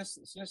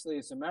Sicily;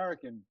 it's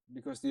American,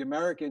 because the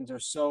Americans are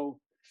so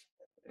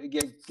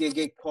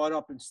get caught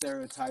up in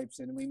stereotypes,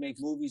 and we make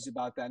movies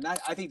about that. And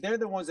I think they're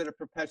the ones that are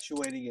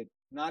perpetuating it.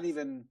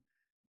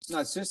 It's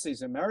not Sicily;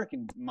 it's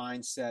American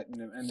mindset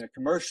and the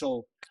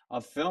commercial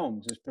of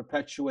films is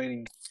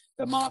perpetuating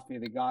the mafia,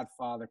 the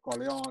Godfather,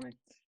 Corleone.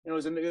 You know,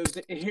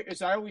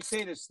 I always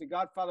say this: The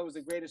Godfather was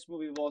the greatest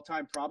movie of all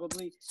time,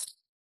 probably.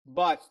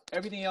 But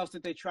everything else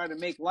that they try to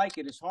make like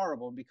it is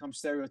horrible and becomes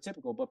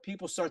stereotypical. But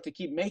people start to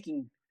keep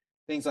making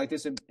things like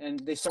this, and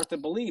they start to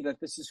believe that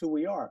this is who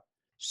we are.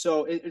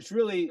 So it's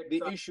really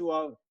the issue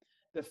of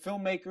the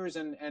filmmakers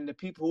and the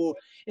people who,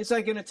 it's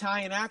like an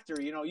Italian actor,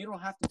 you know, you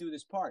don't have to do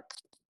this part.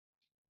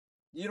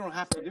 You don't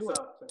have to do it.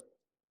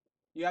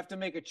 You have to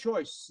make a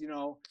choice, you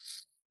know.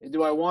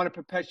 Do I want to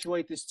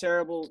perpetuate this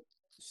terrible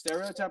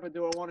stereotype, or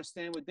do I want to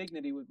stand with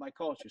dignity with my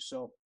culture?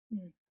 So,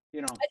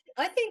 you know.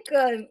 I think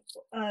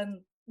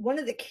one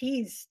of the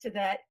keys to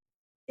that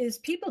is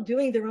people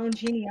doing their own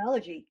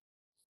genealogy,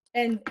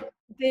 and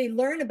they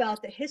learn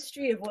about the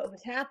history of what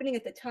was happening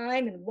at the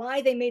time and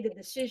why they made the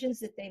decisions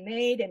that they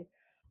made. And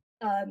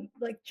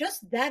like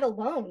just that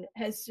alone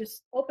has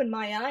just opened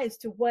my eyes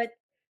to what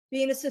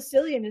being a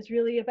Sicilian is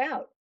really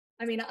about.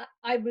 I mean,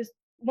 I was,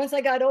 once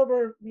I got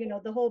over,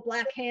 the whole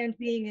Black Hand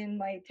being in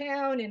my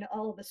town and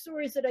all of the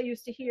stories that I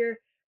used to hear,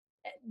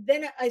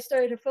 then I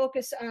started to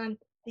focus on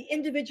the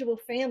individual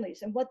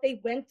families and what they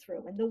went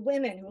through, and the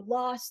women who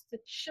lost the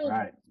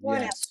children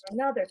one after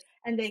another,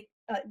 and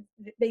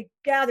they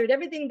gathered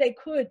everything they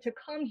could to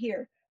come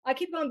here. I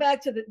keep going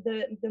back to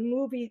the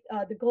movie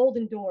The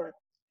Golden Door,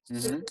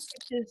 which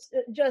is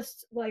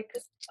just like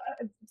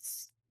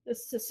the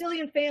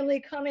Sicilian family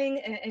coming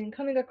and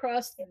coming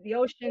across the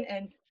ocean,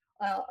 and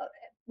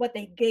what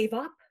they gave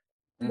up,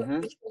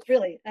 which was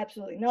really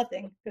absolutely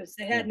nothing because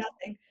they had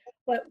nothing,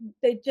 but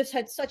they just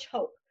had such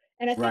hope.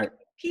 And I think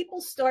people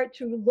start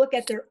to look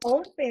at their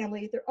own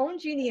family, their own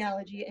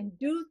genealogy, and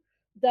do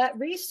that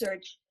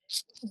research,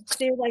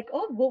 they're like,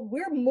 oh, well,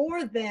 we're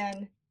more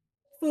than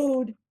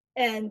food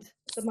and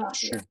the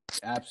mafia. Sure.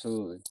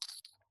 Absolutely.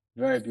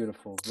 Very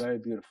beautiful. Very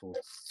beautiful.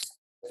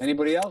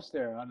 Anybody else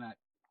there on that?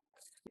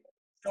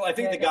 So I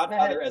think The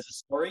Godfather as a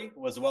story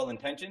was well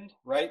intentioned,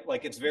 right?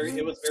 Like it was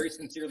very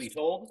sincerely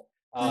told.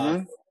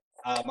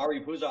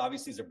 Mario Puzo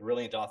obviously is a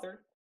brilliant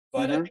author,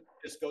 but I think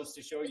this goes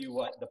to show you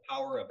what the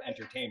power of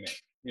entertainment.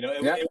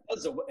 It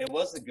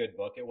was a good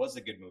book, it was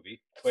a good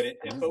movie, but it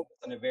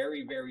focused on a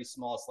very, very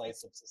small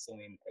slice of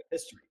Sicilian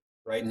history,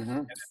 right?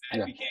 And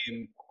that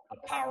became a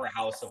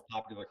powerhouse of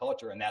popular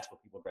culture, and that's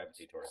what people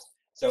gravitate towards.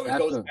 So it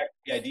goes back to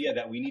the idea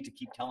that we need to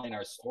keep telling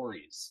our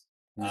stories,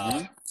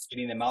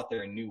 getting them out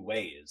there in new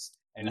ways,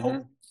 and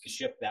hopefully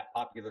shift that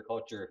popular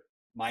culture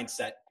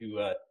mindset to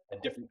a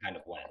different kind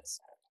of lens.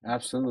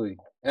 Absolutely.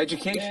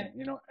 Education,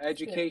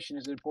 education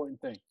is an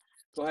important thing.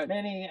 Go ahead.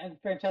 Manny and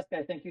Francesca,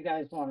 I think you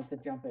guys wanted to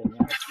jump in.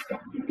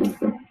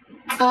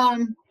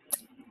 Yeah?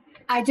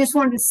 I just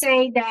wanted to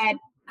say that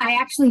I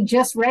actually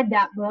just read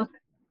that book,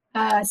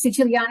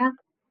 Siciliana,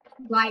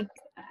 like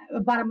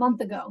about a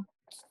month ago.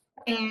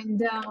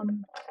 And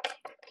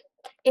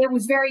it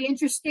was very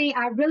interesting.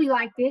 I really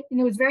liked it. And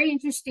it was very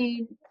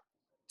interesting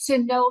to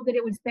know that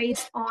it was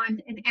based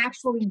on an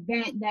actual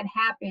event that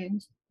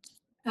happened.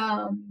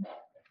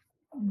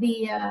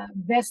 The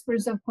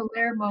Vespers of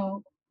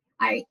Palermo.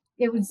 I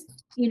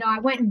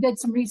went and did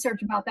some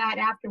research about that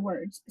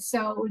afterwards.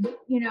 So,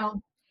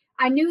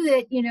 I knew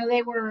that,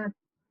 they were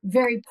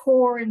very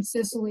poor in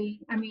Sicily.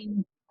 I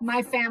mean,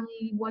 my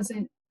family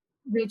wasn't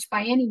rich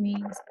by any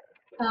means.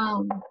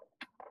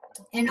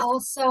 And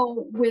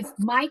also with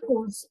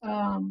Michael's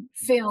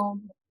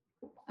film,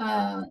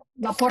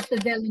 La Porta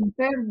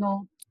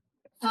dell'Inferno,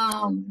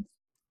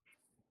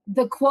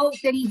 the quote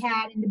that he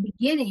had in the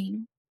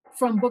beginning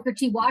from Booker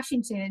T.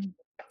 Washington,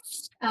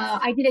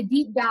 I did a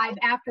deep dive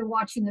after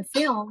watching the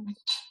film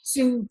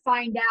to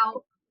find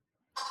out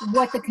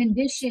what the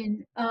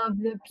condition of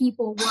the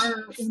people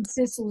were in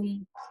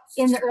Sicily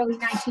in the early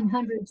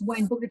 1900s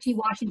when Booker T.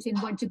 Washington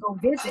went to go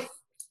visit.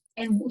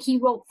 And he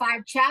wrote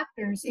 5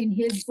 chapters in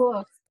his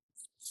book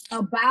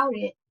about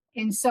it.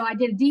 And so I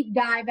did a deep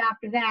dive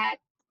after that.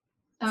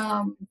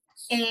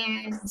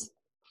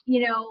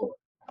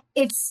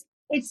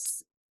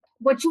 It's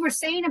what you were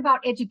saying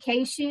about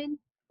education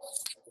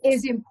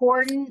is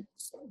important,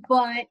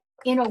 but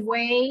in a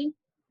way,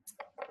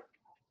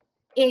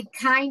 it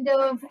kind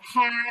of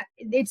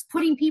it's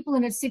putting people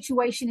in a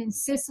situation in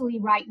Sicily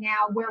right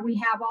now where we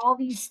have all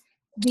these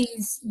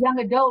young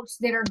adults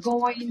that are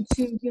going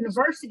to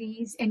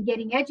universities and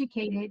getting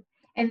educated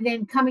and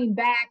then coming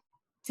back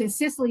to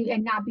Sicily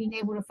and not being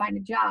able to find a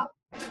job.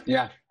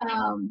 Yeah.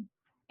 And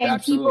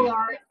Absolutely.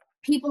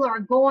 people are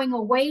going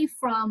away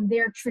from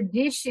their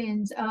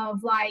traditions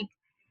of like,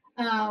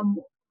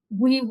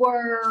 we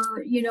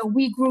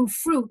grew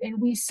fruit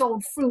and we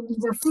sold fruit. We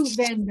were fruit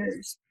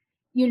vendors.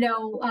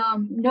 No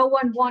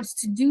one wants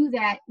to do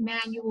that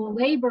manual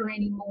labor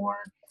anymore.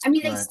 I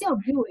mean, they still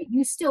do it.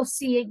 You still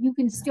see it. You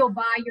can still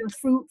buy your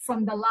fruit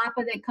from the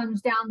lapa that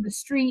comes down the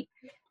street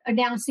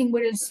announcing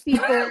with a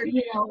speaker,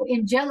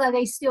 in Gela,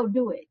 they still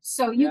do it.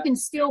 So you can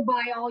still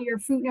buy all your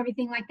fruit and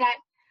everything like that.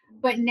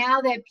 But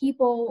now that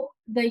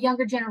the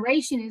younger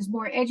generation is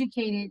more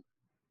educated,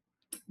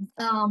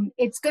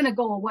 it's going to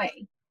go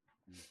away.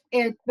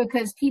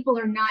 Because people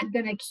are not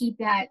going to keep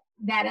that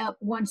up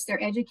once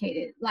they're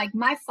educated. Like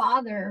my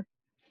father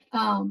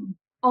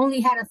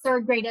only had a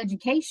 3rd grade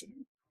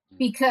education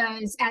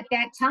because at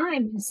that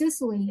time in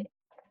Sicily,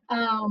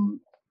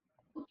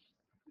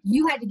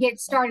 you had to get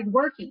started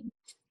working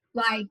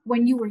like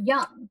when you were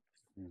young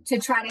to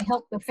try to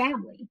help the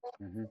family.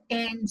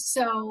 And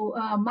so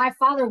my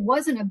father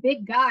wasn't a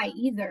big guy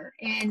either.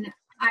 And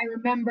I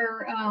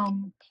remember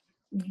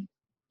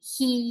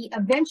he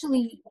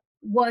eventually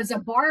was a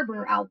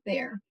barber out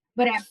there,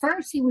 but at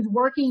first he was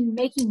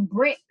making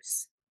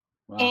bricks.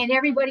 Wow. And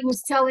everybody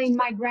was telling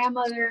my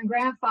grandmother and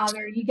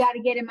grandfather, you got to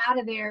get him out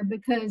of there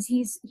because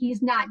he's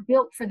not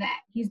built for that.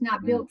 He's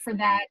not built for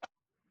that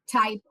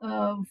type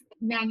of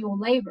manual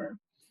labor.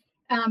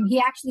 He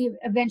actually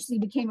eventually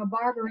became a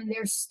barber, and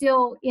they're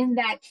still in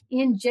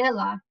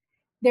Gela.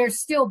 there's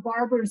still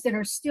barbers that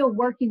are still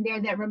working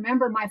there that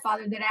remember my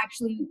father, that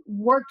actually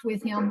worked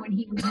with him when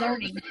he was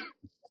learning.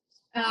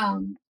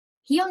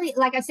 He only,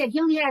 like I said, he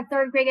only had a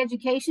third grade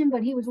education,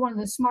 but he was one of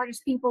the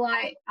smartest people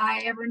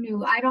I ever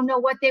knew. I don't know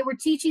what they were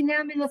teaching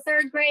them in the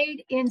third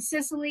grade in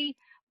Sicily,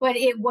 but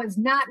it was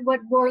not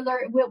what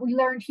we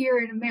learned here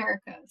in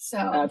America. So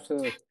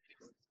Absolutely.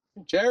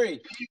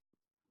 Jerry,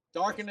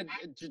 darken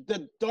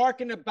the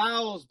darken the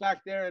bowels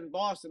back there in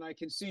Boston. I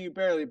can see you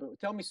barely, but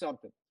tell me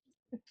something.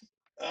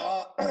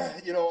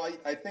 You know,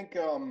 I think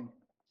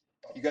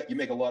you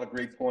make a lot of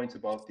great points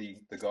about the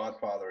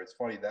Godfather. It's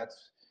funny,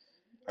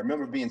 I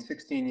remember being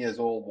 16 years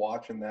old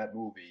watching that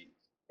movie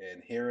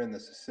and hearing the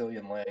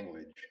Sicilian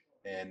language,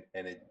 and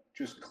it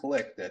just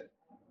clicked that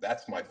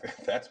that's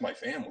my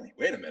family.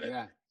 Wait a minute,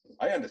 Yeah.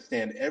 I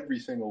understand every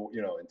single,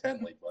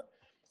 intently. But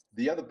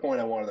the other point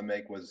I wanted to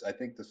make was I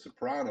think The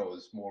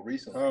Sopranos more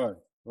recently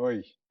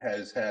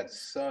has had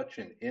such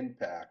an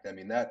impact. I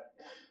mean, a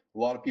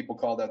lot of people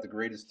call that the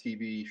greatest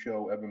TV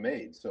show ever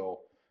made.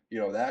 So,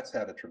 that's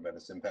had a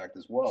tremendous impact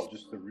as well,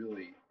 just to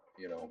really,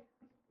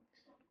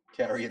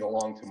 carry it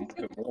along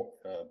to more,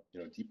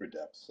 deeper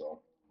depths.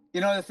 So,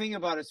 the thing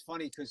about it's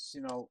funny because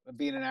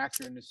being an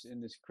actor in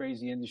this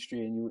crazy industry,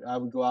 and I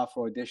would go out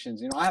for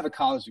auditions. I have a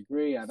college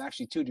degree. I have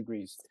actually 2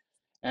 degrees,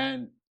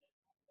 and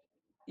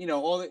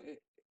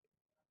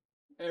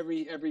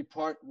every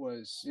part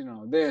was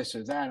this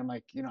or that. I'm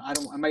like, I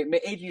don't. My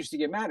agent used to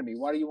get mad at me.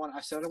 Why do you want?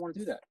 I said I don't want to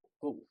do that.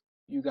 Well,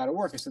 you got to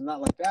work. I said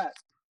not like that.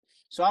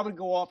 So I would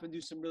go off and do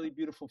some really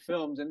beautiful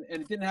films, and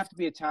it didn't have to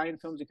be Italian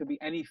films. It could be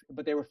any,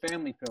 but they were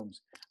family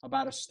films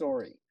about a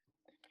story.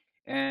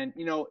 And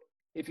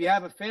if you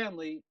have a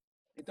family,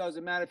 it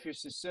doesn't matter if you're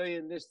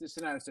Sicilian, this,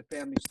 and that. It's a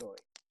family story.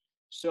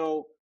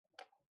 So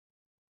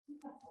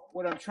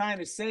what I'm trying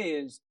to say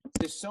is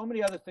there's so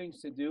many other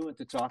things to do and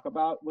to talk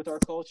about with our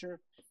culture.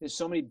 There's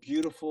so many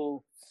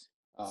beautiful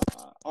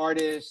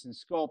artists and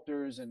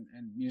sculptors and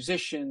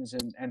musicians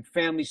and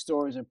family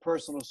stories and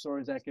personal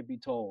stories that could be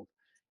told.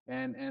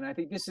 And I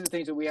think this is the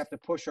things that we have to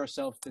push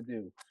ourselves to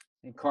do.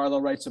 And Carlo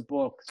writes a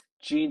book.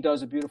 Gene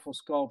does a beautiful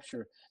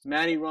sculpture.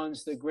 Manny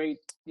runs the great,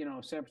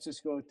 San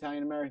Francisco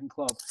Italian American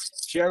Club.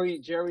 Jerry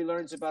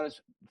learns about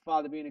his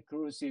father being a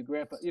Carusi, a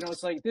grandpa.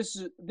 It's like this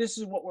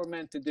is what we're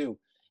meant to do.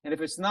 And if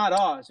it's not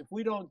us, if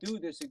we don't do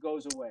this, it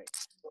goes away.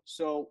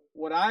 So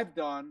what I've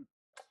done,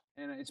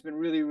 and it's been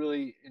really,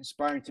 really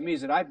inspiring to me,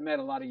 is that I've met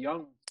a lot of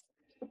young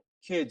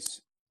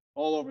kids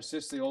all over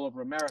Sicily, all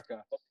over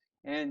America.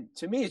 And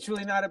to me, it's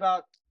really not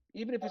about,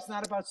 even if it's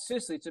not about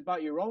Sicily, it's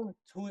about your own,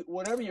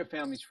 whatever your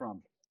family's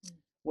from,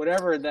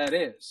 whatever that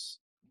is.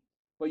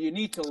 But you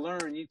need to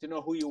learn, you need to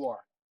know who you are.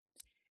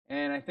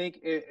 And I think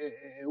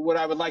what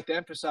I would like to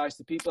emphasize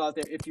to people out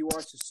there, if you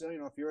are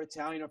Sicilian, or if you're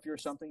Italian, or if you're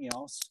something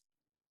else,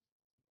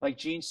 like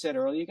Gene said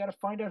earlier, you got to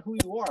find out who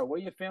you are, where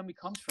your family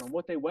comes from,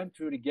 what they went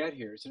through to get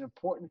here. It's an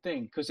important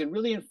thing because it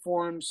really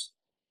informs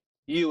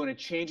you and it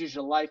changes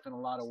your life in a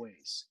lot of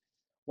ways.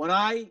 When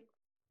I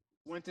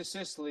went to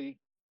Sicily,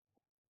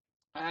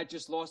 I had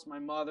just lost my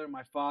mother,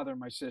 my father, and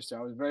my sister.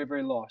 I was very,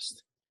 very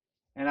lost.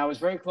 And I was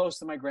very close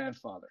to my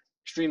grandfather,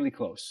 extremely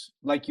close,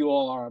 like you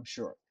all are, I'm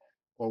sure,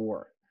 or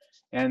were.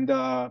 And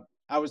I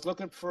was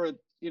looking for,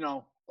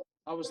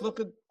 I was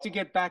looking to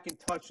get back in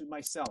touch with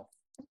myself.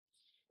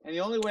 And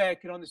the only way I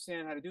could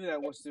understand how to do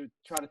that was to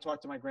try to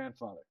talk to my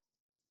grandfather,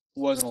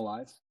 who wasn't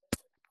alive.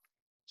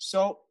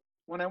 So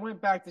when I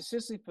went back to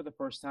Sicily for the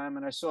first time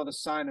and I saw the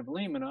sign of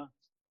Limina,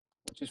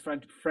 which is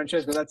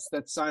Francesco, that's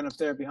that sign up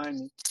there behind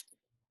me,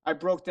 I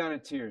broke down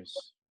in tears.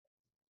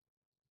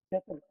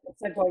 That's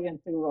a segue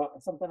into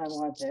something I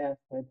wanted to ask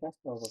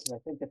Francesco, because I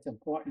think it's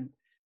important,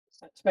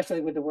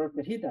 especially with the work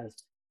that he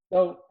does.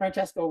 So,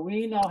 Francesco,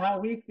 we know how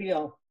we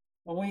feel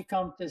when we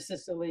come to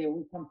Sicily or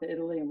we come to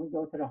Italy and we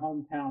go to the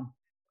hometown.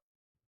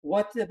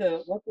 What are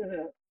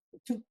the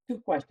two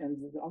questions,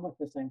 almost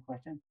the same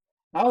question.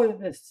 How do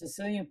the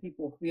Sicilian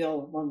people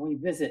feel when we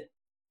visit?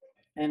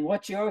 And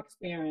what's your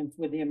experience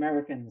with the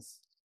Americans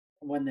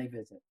when they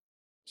visit?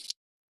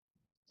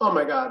 Oh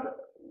my God,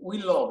 we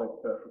love it.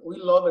 We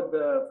love it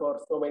for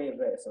so many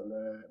reasons.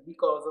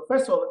 Because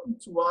first of all,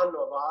 each one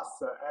of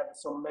us have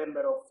some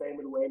member of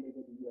family who ended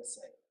in the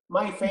USA.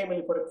 My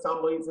family, for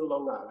example, is in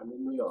Long Island,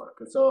 in New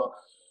York. So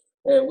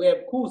we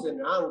have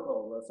cousin,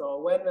 uncle.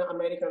 So when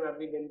Americans arrive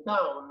in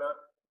town,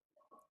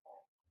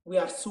 we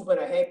are super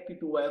happy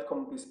to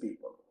welcome these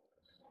people.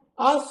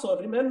 Also,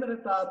 remember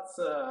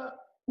that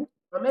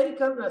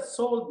American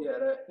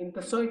soldier in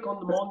the Second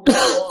World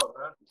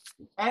War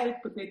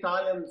helped the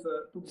Italians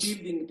to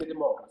building the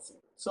democracy.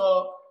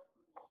 So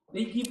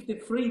they give the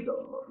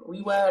freedom.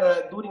 We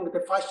were during the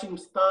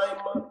fascist time,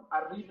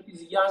 arrived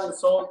this young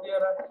soldier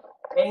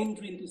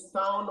entering this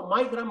town.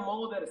 My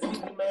grandmother still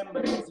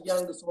remembers this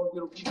young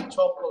soldier who gave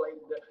chocolate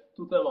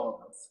to the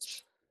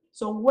locals.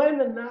 So when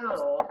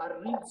now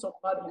arrives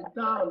somebody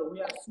in town,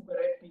 we are super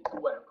happy to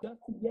welcome.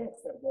 Just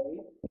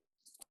yesterday,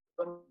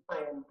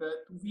 to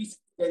visit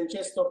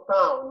Manchester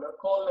town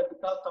called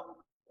Caltagirone.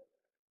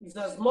 It's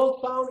a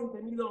small town in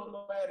the middle of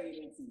nowhere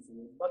in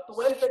Sicily. But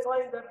when the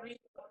client arrived,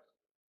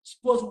 She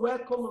was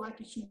welcome like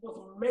she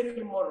was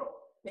Marilyn Monroe.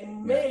 The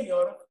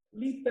mayor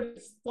literally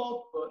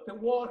stopped the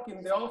work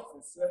in the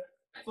office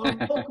for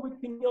talk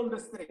with me on the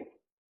street.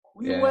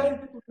 We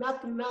went to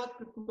knock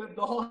to the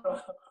door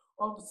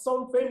of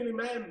some family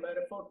member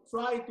for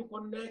trying to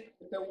connect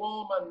the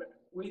woman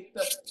with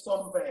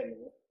some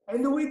family.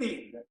 And we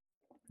did.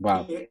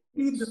 Wow. We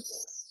did.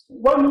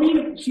 1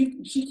 minute,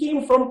 she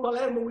came from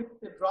Palermo with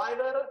the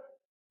driver.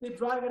 The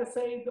driver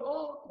said,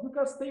 "Oh, you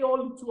can stay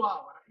only 2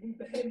 hours." In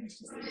the end,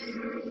 she stayed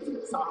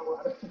 6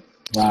 hours.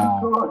 Wow.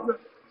 Because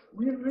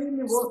we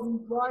really was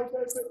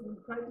invited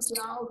inside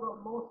the house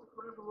almost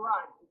for every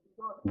ride.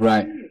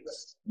 Right.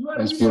 You are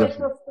That's really like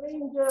beautiful. a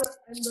stranger,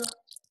 and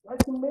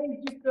like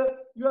magic,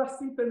 you are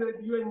sitting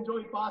and you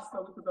enjoy pasta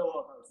with the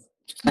locals.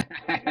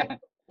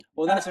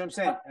 Well, that's what I'm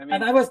saying. I mean,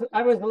 And I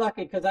was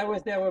lucky because I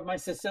was there with my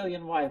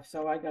Sicilian wife,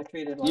 so I got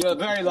treated like you're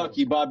very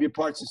lucky, Bob. You're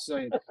part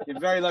Sicilian. You're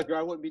very lucky, or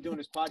I wouldn't be doing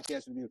this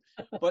podcast with you.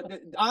 But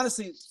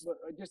honestly,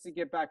 just to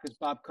get back, because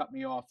Bob cut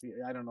me off.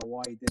 I don't know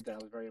why he did that. I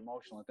was very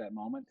emotional at that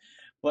moment.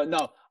 But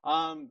no,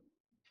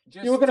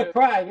 just You were gonna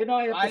cry, you know.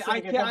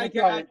 I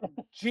can't.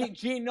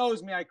 Gene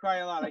knows me. I cry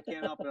a lot. I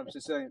can't help it. I'm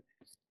Sicilian.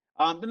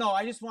 But no,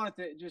 I just wanted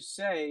to just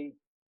say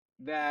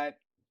that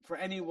for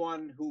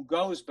anyone who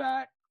goes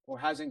back or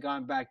hasn't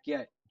gone back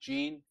yet,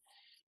 Gene,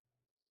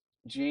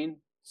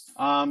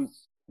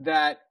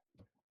 that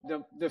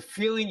the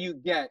feeling you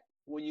get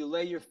when you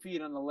lay your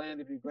feet on the land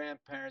of your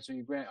grandparents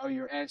or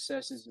your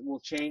ancestors will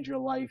change your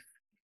life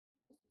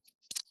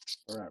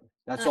forever.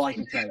 That's all I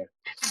can tell you.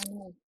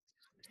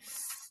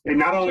 And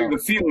not only the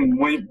feeling,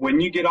 when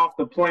you get off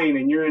the plane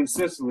and you're in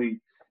Sicily,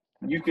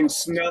 you can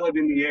smell it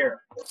in the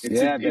air.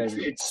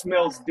 Baby. It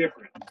smells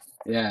different.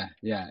 Yeah.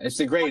 It's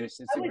the greatest.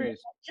 It's the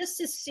greatest. Just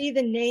to see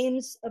the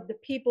names of the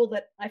people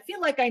that I feel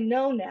like I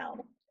know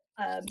now,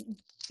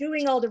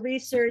 doing all the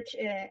research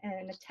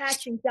and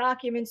attaching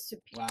documents to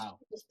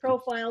people's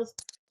profiles.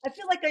 I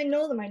feel like I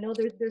know them. I know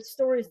their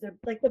stories. They're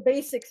like the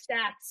basic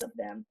stats of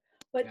them.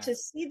 But to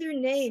see their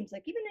names,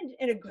 like even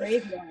in a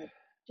graveyard,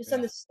 just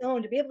on the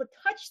stone, to be able to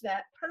touch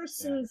that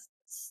person's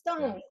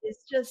stone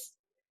is just,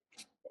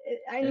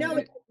 I know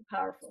it's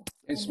powerful.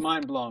 It's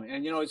mind blowing.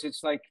 And you know,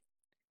 it's like,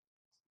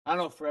 I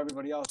don't know for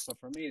everybody else, but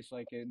for me, it's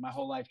like my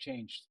whole life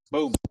changed.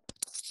 Boom.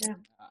 Yeah.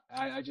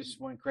 I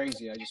just went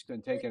crazy. I just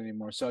couldn't take it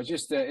anymore. So it's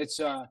just, I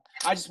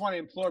just want to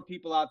implore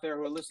people out there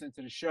who are listening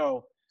to the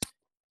show,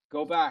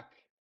 go back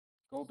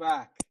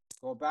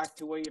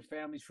to where your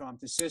family's from,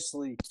 to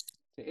Sicily,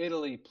 to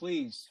Italy,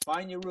 please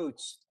find your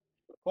roots.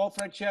 Call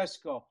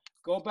Francesco,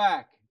 go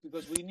back,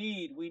 because we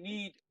need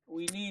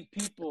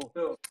people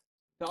to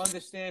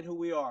understand who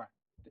we are.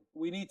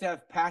 We need to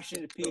have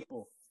passionate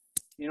people.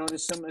 You know,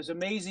 there's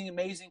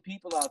amazing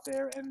people out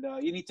there, and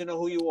you need to know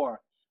who you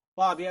are.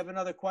 Bob, you have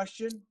another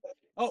question?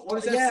 Oh,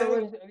 what does that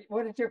say?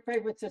 What is your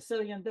favorite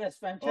Sicilian dish,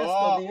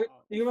 Francesco?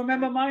 Do you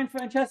remember mine,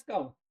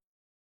 Francesco?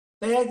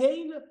 Say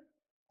again.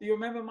 Do you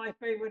remember my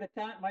favorite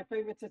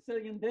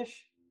Sicilian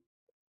dish?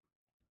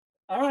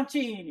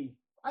 Arancini.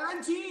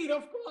 Arancini,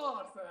 of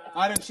course.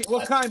 Arancini.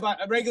 What kind?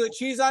 Regular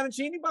cheese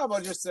arancini, Bob,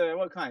 or just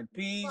what kind?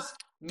 Peas,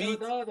 meat?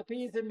 No, the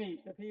peas and meat.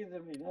 That's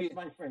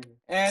my favorite.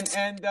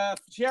 And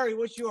Jerry,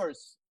 what's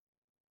yours?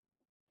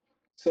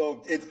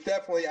 So it's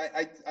definitely,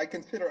 I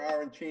consider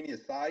arancini a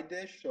side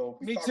dish. So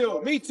me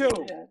too.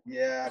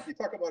 Yeah, if you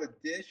talk about a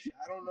dish,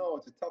 I don't know,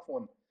 it's a tough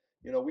one.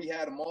 You know, we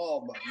had them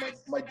all.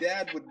 My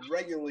dad would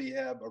regularly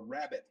have a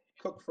rabbit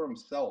cook for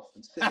himself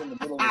and sit in the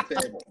middle of the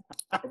table.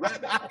 A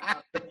rabbit.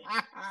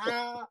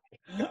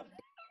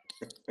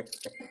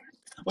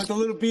 With the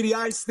little beady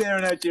eyes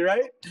staring at you,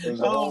 right?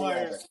 Oh my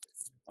God.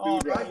 Oh,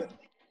 right.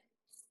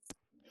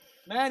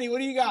 Manny, what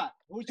do you got?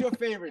 Who's your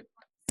favorite?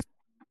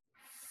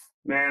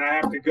 Man, I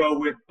have to go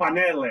with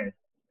panelle.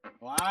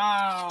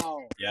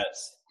 Wow.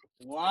 Yes.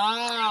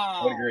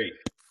 Wow. I would agree.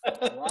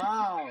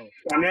 Wow.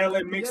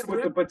 Panelle mixed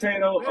with the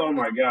potato. Oh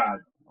my God.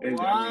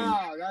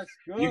 Wow, that's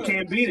good. You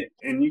can't beat it,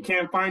 and you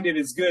can't find it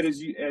as good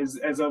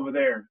as over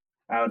there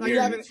out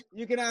here.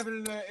 You can have it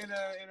in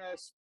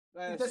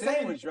a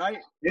sandwich, right?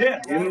 Yeah,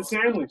 in the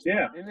sandwich.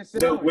 Yeah, in the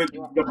sandwich. With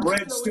the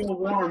bread still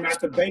warm at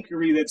the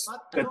bakery. That's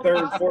the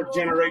third, fourth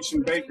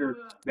generation baker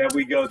that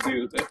we go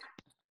to.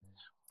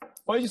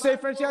 What did you say,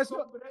 Francesco?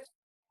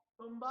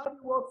 Somebody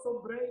was so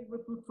brave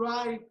to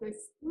try the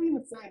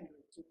spleen sandwich,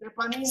 the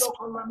panino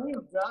con la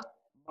milza.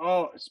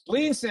 Oh,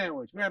 spleen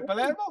sandwich. We're in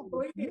Palermo.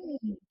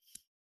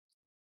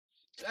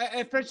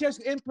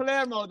 Francesco, in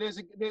Palermo, there's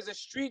a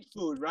street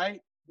food,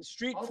 right? The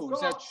street food.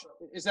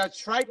 Is that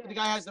tripe? The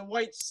guy has the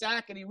white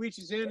sack and he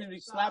reaches in and he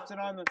slaps it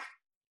on the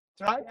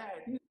tripe? Yeah,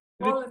 he's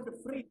calling the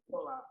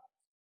fritola.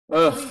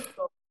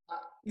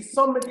 It's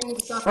something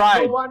that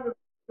no one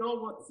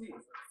knows what it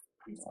is.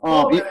 It's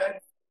covered.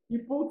 He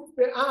puts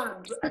the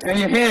hand and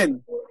your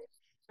hand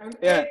and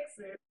takes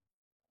it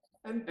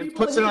and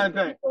puts it on a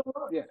thing.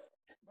 Yeah.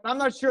 I'm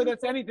not sure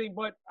that's anything,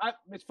 but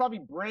it's probably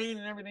brain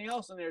and everything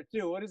else in there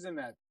too. What is in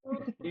that?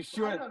 You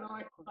sure? I don't know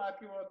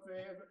exactly what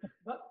it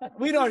is.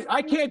 We don't.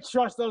 I can't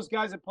trust those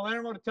guys at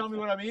Palermo to tell me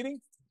what I'm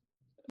eating.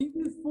 This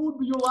is food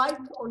you like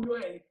or you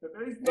hate.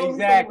 There is no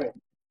exactly.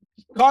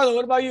 Carlo,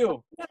 what about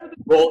you? Yeah, the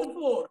Well-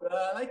 food.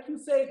 Like you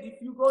said,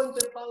 if you go in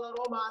the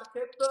Ballarò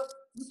market,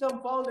 you can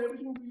find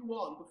everything you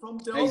want, from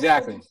the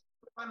Exactly. ostrich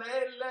to the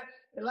panelle.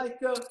 And like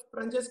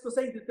Francesco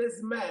said, the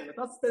smell.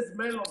 That's the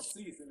smell of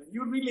Sicily.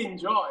 You really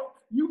enjoy.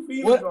 You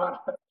feel What-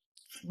 good.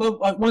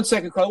 But 1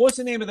 second, Carlo. What's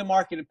the name of the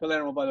market in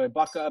Palermo, by the way?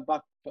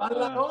 Ballarò,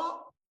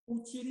 yeah.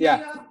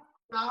 Ucciria,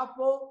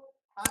 Capo,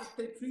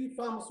 Arte 3,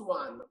 famous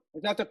one.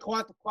 Is that the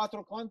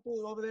Quattro Conto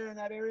over there in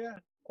that area?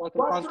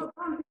 Quattro Quattro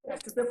Conto.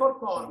 yes, the four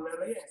corner,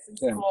 yes,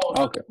 it's Yeah, close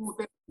okay. to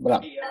the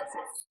Bravo. yes.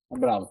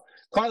 Bravo.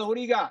 Carlo, what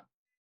do you got?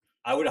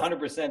 I would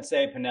 100%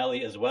 say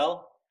Pinelli as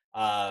well.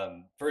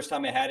 First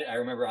time I had it, I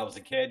remember I was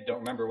a kid, don't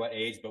remember what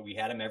age, but we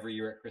had them every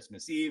year at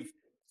Christmas Eve.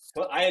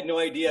 But I had no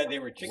idea they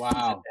were chickpeas at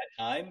Wow.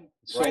 that time.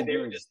 So Right? They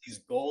were good. just these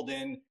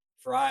golden,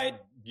 fried,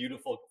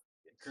 beautiful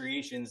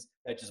creations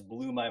that just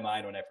blew my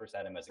mind when I first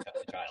had them as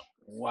a child.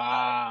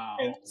 Wow.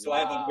 And so I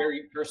have a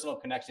very personal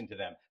connection to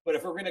them. But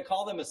if we're going to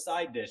call them a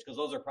side dish, because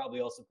those are probably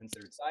also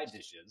considered side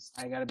dishes,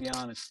 I gotta be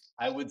honest.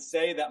 I would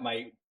say that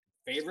my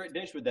favorite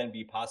dish would then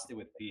be pasta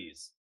with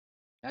peas.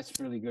 That's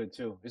really good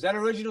too. Is that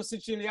original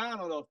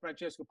Siciliano though,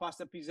 Francesco?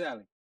 Pasta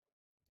piselli?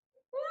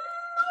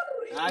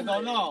 I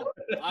don't know.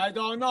 I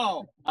don't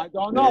know. I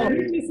don't know.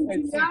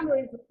 Siciliano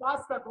is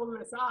pasta con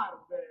le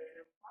sarde.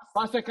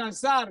 Pasta con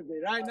sardi,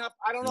 right? Not,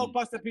 I don't know.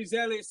 Pasta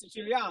piselli is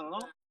Siciliano, no?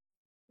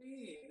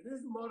 Sì, this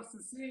is more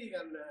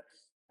Sicilian.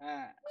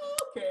 Uh,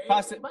 Okay.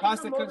 pasta but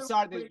pasta in a con modern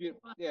sardi is way,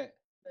 beautiful. Yeah.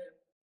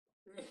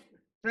 Sì.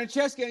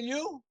 Francesca, and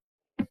you?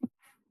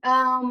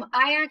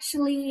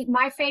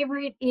 My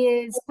favorite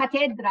is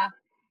patedra,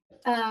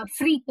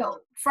 frito,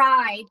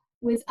 fried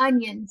with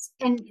onions.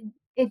 And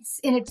it's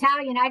in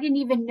Italian. I didn't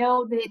even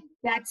know that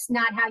that's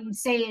not how you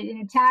say it. In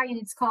Italian,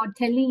 it's called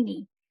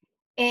tellini.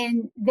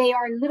 And they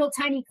are little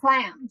tiny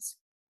clams.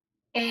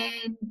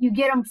 And you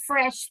get them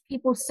fresh.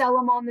 People sell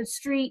them on the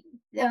street.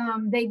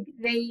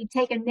 They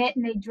take a net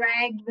and they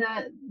drag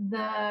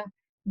the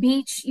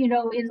beach, in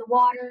the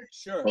water.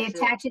 Sure. They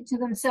attach it to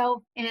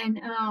themselves, and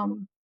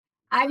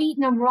I've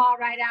eaten them raw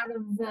right out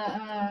of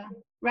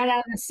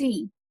the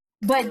sea.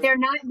 But they're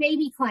not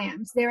baby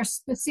clams. They're a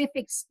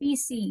specific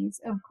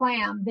species of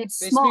clam that's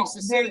They small,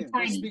 speak very Sicilian.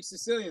 tiny. They speak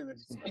Sicilian. They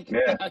speak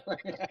Yeah.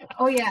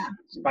 Oh yeah,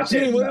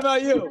 Gene, what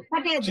about you?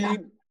 patedra.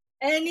 Gene?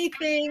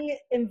 Anything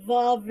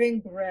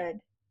involving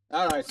bread.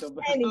 All right. So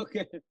Any.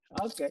 okay.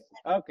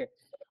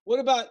 What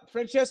about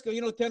Francesco?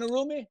 You know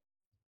tenarumi?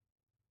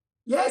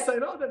 Yes, I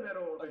know the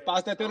Nerone.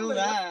 Pasta tenarumi.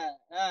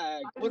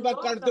 What about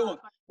love cardoon? that.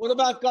 What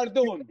about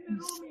cardoon?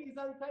 Nerone is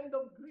some kind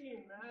of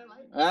green.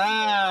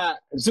 Like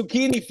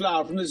Zucchini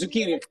flour from the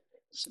zucchini.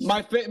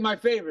 My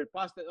favorite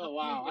pasta. Oh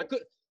wow! I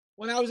could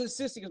when I was in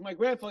Sicily because my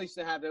grandfather used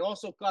to have that.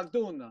 Also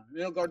carduna.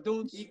 You know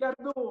cardoons? I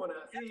cardona,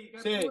 sì,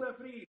 cardona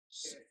fritte.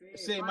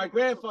 See, my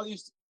grandfather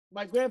used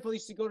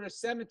to go to the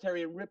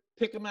cemetery and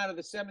pick them out of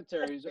the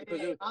cemeteries and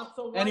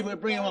he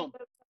would bring them home.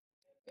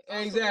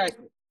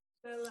 Exactly.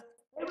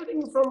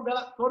 Everything from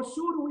Gela. For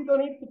sure, we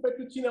don't eat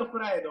fettuccine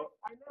Alfredo.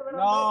 I never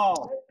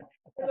No.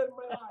 had that in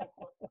my life.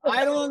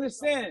 I don't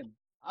understand.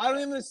 I don't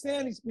even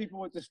understand these people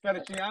with this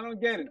fettuccine. I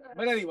don't get it.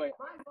 But anyway,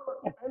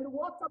 And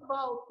what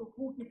about the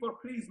cookie for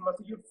Christmas?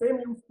 Your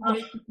family used to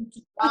make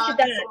cookie Look at or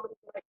that. something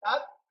like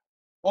that?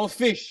 all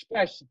fish,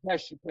 pesce.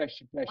 Tutti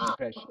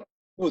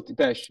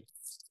pesce.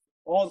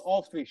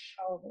 All fish.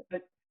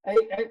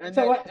 And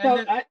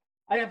then-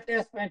 I have to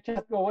ask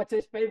Francesco, what's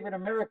his favorite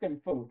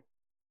American food?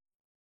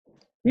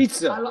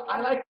 Pizza.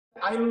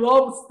 I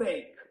love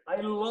steak. I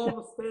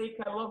love steak.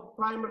 I love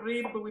prime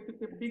rib with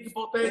the big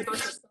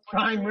potatoes.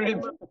 Prime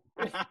rib.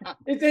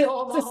 It's a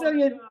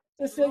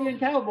Sicilian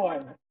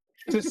cowboy.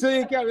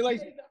 Sicilian cowboy.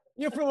 Like,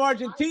 you're from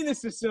Argentina,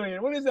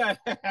 Sicilian. What is that?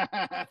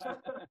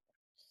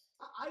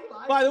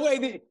 By the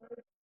way,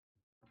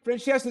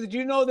 Francesca, did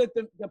you know that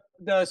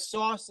the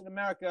sauce in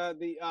America,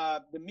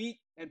 the meat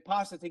and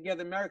pasta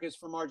together in America is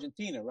from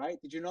Argentina,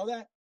 right? Did you know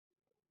that?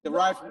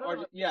 Derived from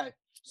Argentina. Yeah.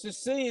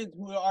 Sicilians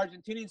who are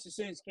Argentinian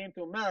Sicilians came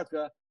to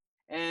America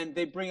and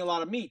they bring a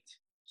lot of meat.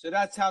 So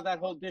that's how that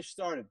whole dish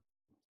started.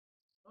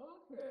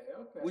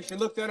 Okay. We should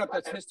look that up.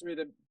 That's history.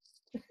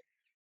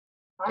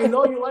 I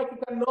know you like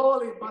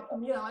cannoli, but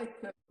me, I like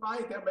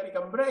fried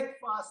American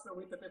breakfast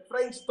with the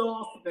French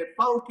toast, the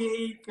pound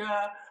cake.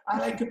 I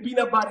like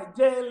peanut butter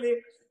jelly.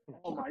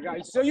 Oh my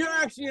God! So you're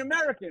actually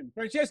American,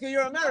 Francesca.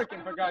 You're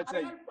American, for God's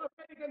sake. I'm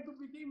American to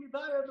begin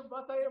Italian,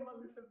 but I am a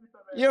little bit American.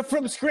 You're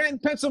from Scranton,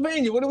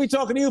 Pennsylvania. What are we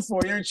talking to you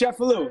for? You're in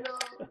Cefalù.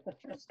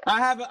 I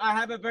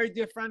have a very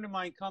dear friend of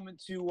mine coming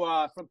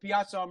to from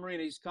Piazza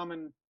Armerina. He's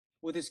coming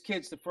with his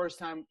kids the first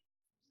time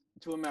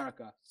to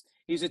America.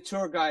 He's a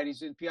tour guide.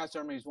 He's in Piazza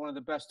Armerina. He's one of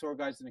the best tour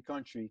guides in the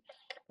country,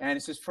 and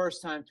it's his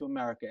first time to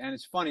America. And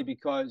it's funny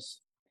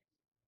because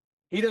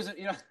he doesn't,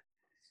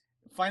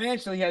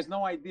 financially he has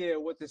no idea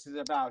what this is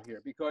about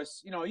here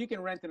because you can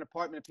rent an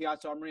apartment in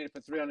Piazza Armerina for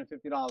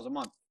 $350 a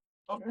month.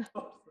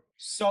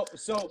 So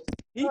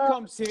he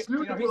comes here.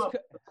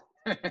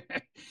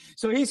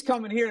 So he's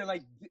coming here.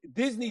 Like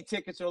Disney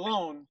tickets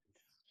alone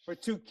for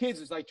two kids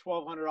is like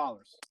 $1,200.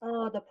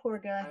 Oh, the poor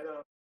guy.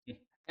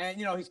 And,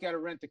 he's got to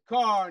rent a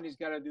car and he's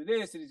got to do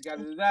this and he's got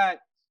to do that.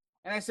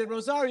 And I said,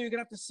 Rosario, you're going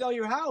to have to sell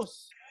your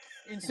house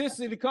in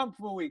Sicily to come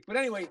for a week. But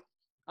anyway,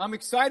 I'm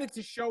excited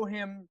to show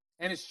him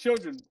and his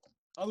children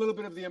a little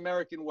bit of the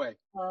American way.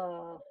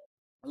 A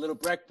little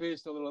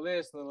breakfast, a little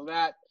this, a little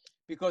that,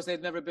 because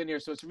they've never been here.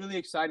 So it's really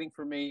exciting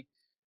for me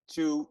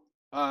to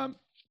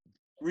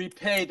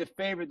repay the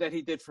favor that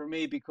he did for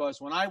me,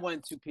 because when I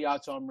went to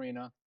Piazza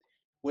Armerina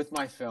with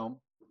my film,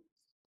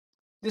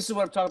 this is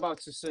what I'm talking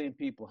about Sicilian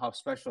people, how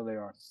special they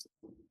are.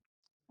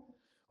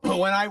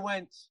 When I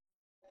went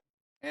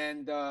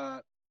and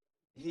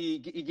he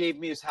gave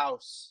me his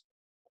house,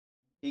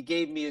 he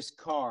gave me his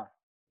car.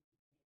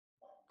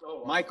 Oh,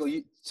 wow. Michael,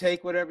 you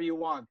take whatever you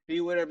want,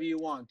 be whatever you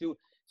want, do.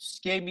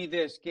 Gave me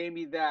this, gave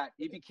me that.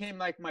 He became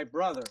like my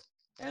brother,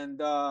 and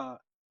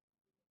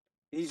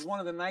he's one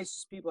of the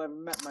nicest people I've ever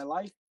met in my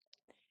life.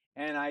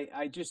 And I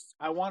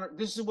want.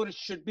 This is what it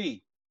should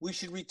be. We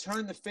should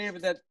return the favor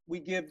that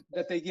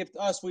they give to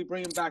us. We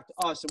bring them back to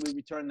us, and we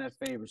return that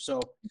favor. So,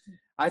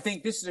 I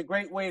think this is a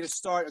great way to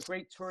start a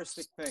great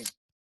touristic thing.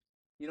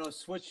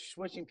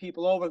 Switching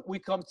people over. We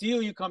come to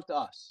you, you come to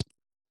us,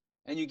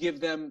 and you give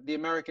them the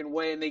American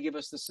way, and they give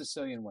us the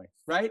Sicilian way,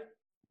 right?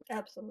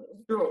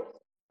 Absolutely. True.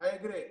 I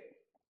agree.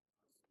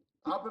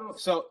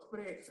 So,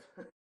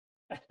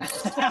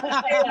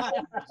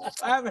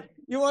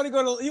 you want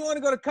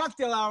to go to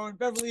cocktail hour in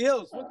Beverly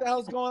Hills? What the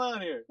hell's going on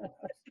here?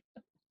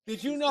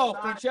 Did you know,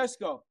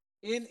 Francesco,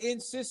 in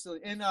Sicily,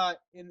 in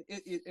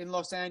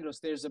Los Angeles,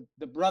 there's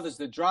the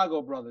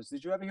Drago brothers.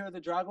 Did you ever hear of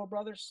the Drago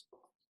brothers?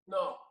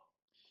 No.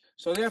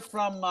 So they're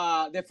from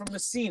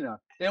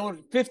Messina. There were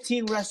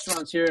 15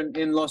 restaurants here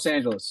in Los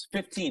Angeles.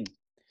 15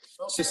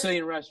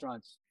 Sicilian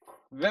restaurants.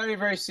 Very,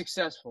 very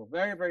successful.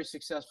 Very, very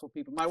successful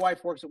people. My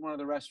wife works at one of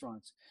the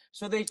restaurants.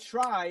 So they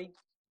try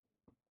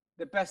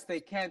the best they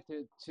can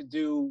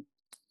to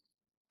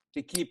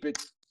keep it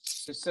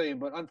Sicilian.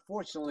 But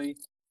unfortunately,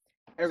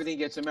 everything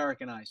gets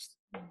Americanized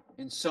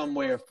in some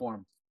way or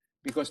form,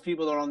 because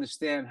people don't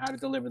understand how to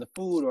deliver the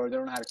food, or they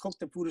don't know how to cook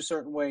the food a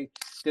certain way.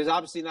 There's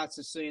obviously not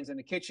Sicilians in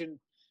the kitchen,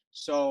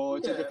 so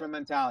it's a different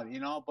mentality,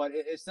 but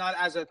it's not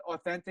as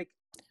authentic,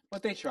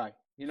 but they try,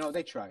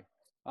 they try.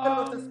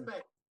 Found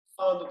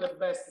the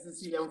best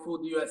Sicilian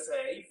food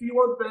USA. If you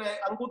want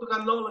a good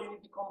cannoli, you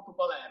need to come to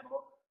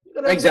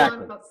Palermo.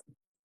 Exactly.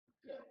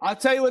 I'll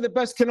tell you what the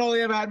best cannoli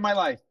I've ever had in my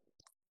life.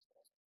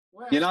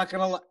 Where? You're not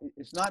gonna.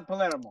 It's not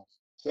Palermo.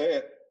 Say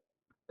it.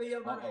 The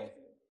Albanese.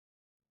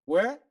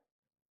 Where?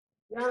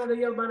 Piana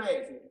degli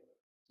Albanesi.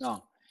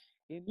 No,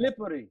 in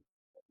Lipari.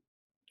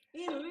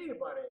 In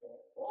Lipari.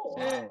 Oh,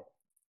 Yeah. wow.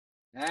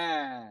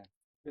 Ah,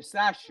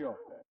 pistachio.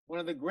 One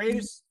of the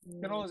greatest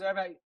cannolis I've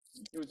had.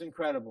 It was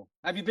incredible.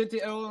 Have you been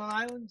to Ireland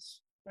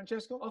Islands,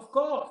 Francesco? Of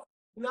course.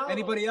 No.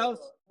 Anybody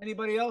else?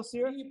 Anybody else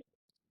here?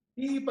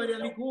 Lipari,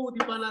 Alicudi,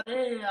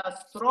 Panarea,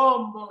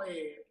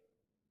 Stromboli.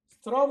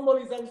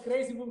 Stromboli is a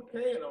crazy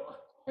volcano.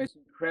 It's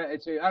incredible.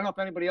 I don't know if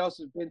anybody else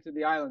has been to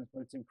the islands,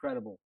 but it's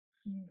incredible.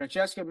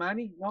 Francesca,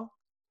 Manny, no?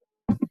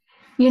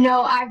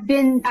 I've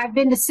been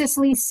to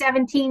Sicily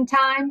 17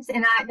 times,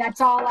 and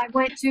that's all I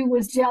went to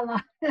was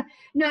Gela.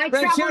 No, I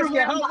traveled Francesca,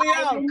 around help the me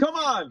out. island. Come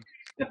on.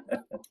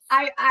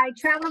 I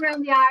travel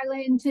around the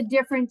island to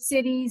different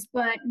cities,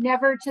 but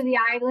never to the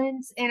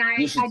islands. And I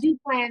do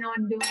plan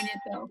on doing it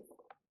though.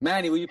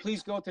 Manny, will you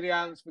please go to the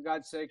islands for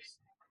God's sakes?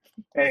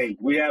 Hey,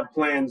 we have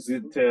plans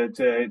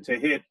to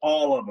hit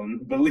all of them,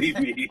 believe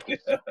me.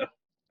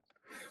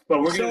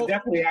 But we're going to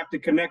definitely have to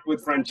connect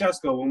with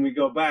Francesco when we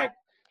go back,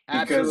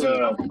 because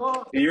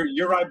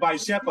you're right by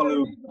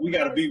Cefalù.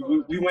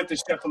 We went to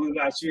Cefalù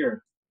last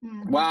year.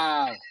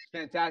 Wow,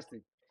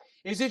 fantastic.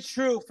 Is it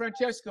true,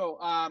 Francesco?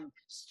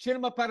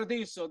 Cinema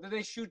Paradiso, did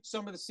they shoot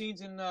some of the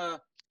scenes in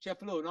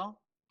Cefalù, no?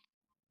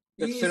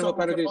 The Cinema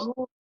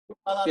Paradiso.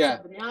 Yeah.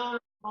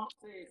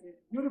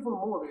 Beautiful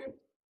movie.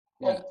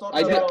 Yeah.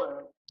 I did.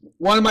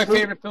 One of my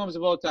favorite films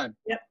of all time.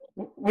 Yeah,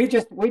 we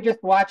just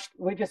watched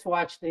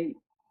the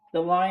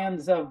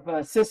Lions of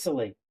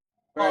Sicily.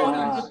 Very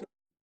nice.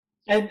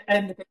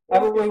 And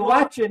we're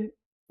watching,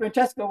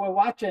 Francesco. We're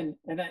watching,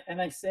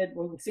 and I said,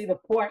 we see the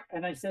port,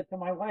 and I said to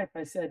my wife,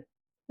 I said,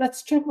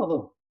 that's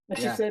Cefalù. And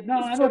she said,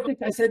 no, I don't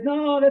think. I said,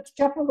 no, that's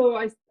Cefalù.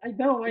 I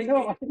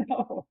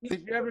know.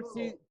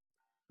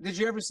 Did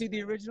you ever see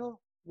the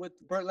original with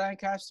Burt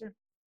Lancaster?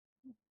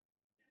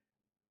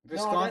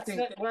 Visconti?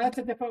 No, that's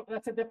a different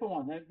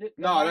one.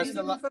 No, that's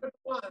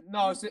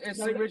it's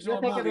the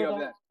original movie of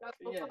that.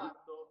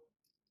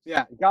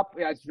 Yeah,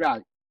 that's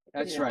right.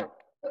 That's right.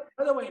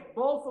 By the way,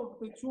 both of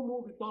the two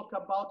movies talk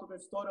about the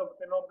story of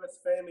the Nobles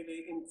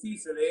family in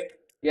Sicily.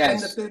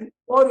 Yes. And the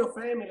Vittorio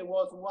family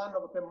was one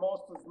of the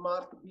most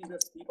smart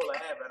business people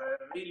ever.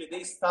 Really,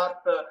 they start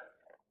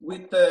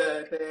with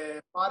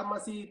the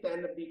pharmacy,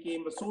 then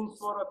became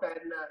sulfur,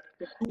 then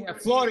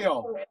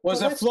Florio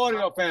was a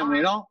Florio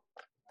family, no?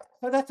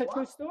 So that's a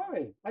true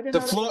story.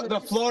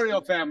 The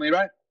Florio family,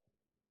 right?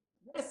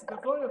 Yes, the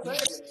Florio family.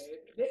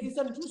 It's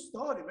a true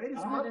story. Very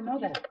smart. I didn't know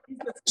that.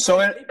 So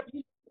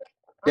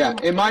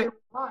in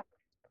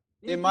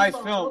my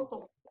film,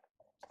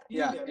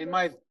 Yeah, Brilliant. in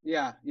my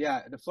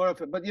the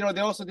Florida, but you know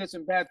they also did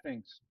some bad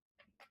things.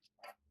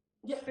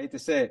 Yeah. Hate to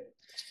say it.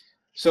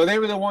 So they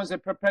were the ones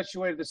that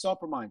perpetuated the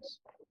sulfur mines.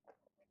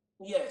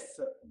 Yes.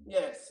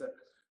 Yes.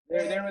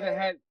 They were the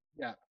head,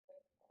 yeah.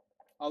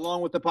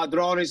 Along with the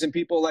padrones and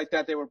people like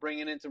that, they were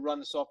bringing in to run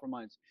the sulfur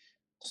mines.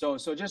 So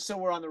just so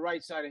we're on the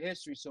right side of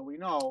history, so we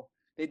know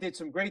they did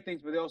some great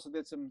things, but they also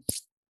did some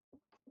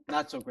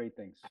not so great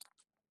things.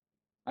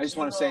 I just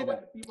want to say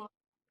that. People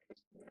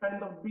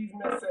kind of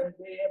business and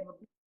they have a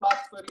big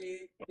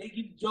factory, they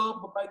give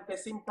job, but at the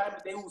same time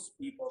they use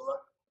people.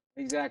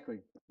 Exactly.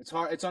 It's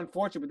hard. It's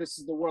unfortunate, but this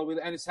is the world we,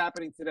 and it's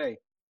happening today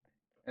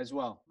as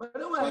well. By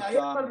the way, I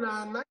have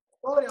a nice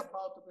story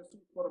about the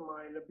sulfur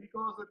mine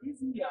because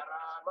this year,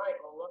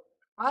 Michael,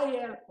 I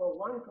helped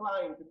one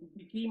client to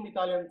become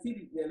Italian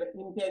citizen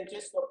in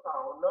Manchester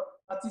town,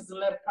 that is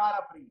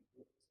Lercara Free.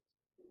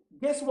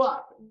 Guess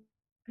what?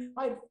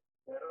 I'm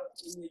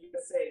in the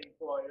USA,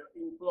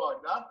 in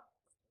Florida.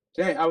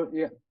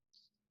 Yeah.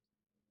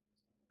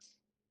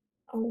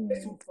 The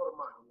sulfur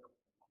mine.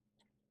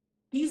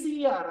 This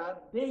year,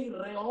 they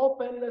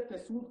reopened the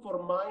sulfur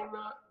mine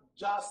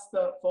just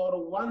for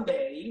 1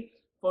 day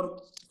for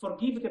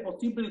give the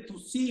possibility to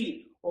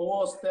see what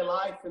was the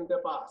life in the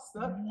past.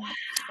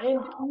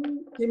 And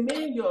the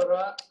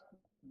mayor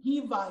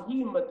give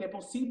him the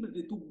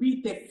possibility to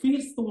be the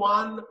first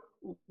one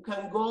who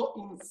can go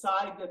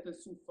inside the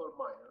sulfur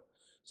mine.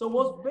 So it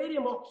was very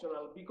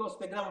emotional because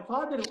the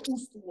grandfather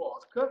used to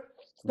work,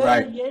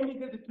 then he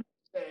emigrated to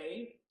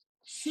stay,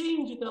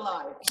 changed the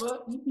life.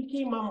 He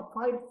became a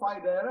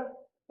firefighter,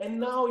 and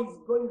now he's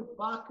going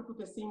back to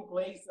the same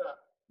place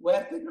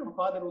where the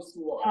grandfather used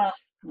to work.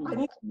 I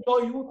need to show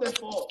you the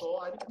photo.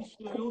 I need to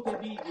show you the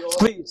video.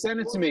 Please send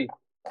it to me.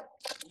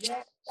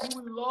 Yeah,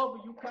 you will love.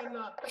 You can.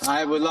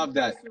 I would love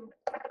that.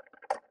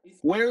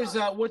 Where is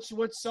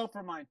what's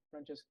sulfur mine,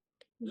 Francesco?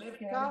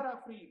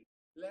 Lercara Free.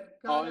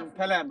 Oh, in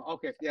Pelham.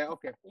 Okay, yeah,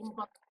 okay.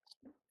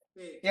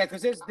 Yeah,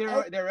 because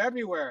they're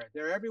everywhere.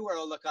 They're everywhere.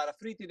 Lercara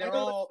Fritti. They're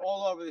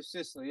all over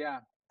Sicily. Yeah.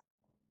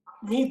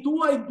 Me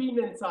too. I've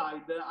been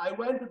inside. I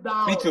went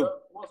down. Me too.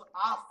 It was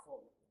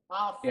awful.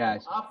 Yeah.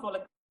 Awful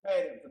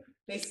experience.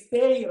 They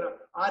stay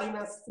are in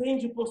a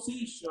strange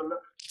position,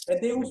 and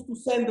they used to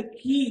send the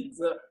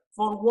kids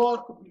for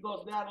work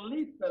because they are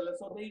little,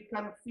 so they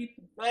can fit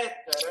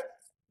better.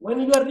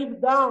 When you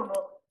arrive down,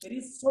 there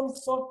is some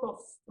sort of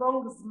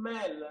strong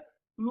smell.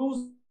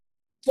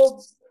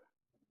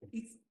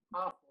 It's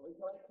awful.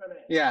 It's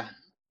like yeah,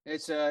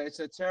 it's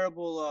a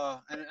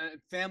terrible and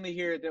family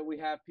here that we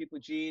have. People,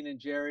 Gene and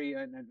Jerry,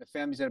 and the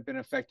families that have been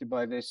affected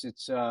by this.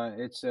 It's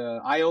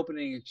a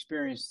eye-opening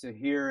experience to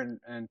hear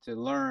and to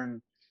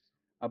learn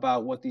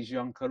about what these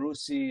young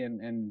Carusi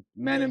and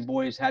men and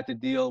boys had to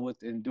deal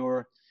with,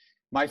 endure.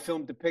 My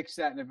film depicts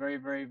that in a very,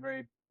 very,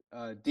 very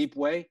deep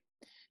way,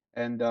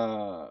 and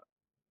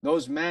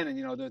those men and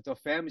the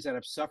families that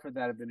have suffered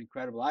that have been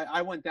incredible.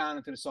 I went down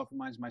into the sulfur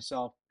mines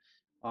myself.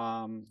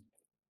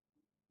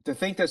 To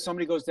think that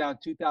somebody goes down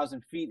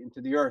 2,000 feet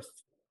into the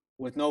earth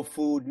with no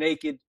food,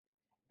 naked,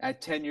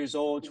 at 10 years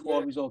old,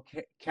 12 years old,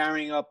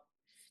 carrying up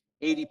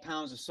 80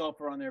 pounds of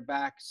sulfur on their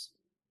backs.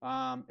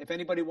 If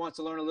anybody wants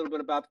to learn a little bit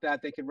about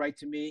that, they can write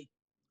to me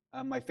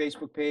on my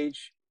Facebook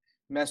page,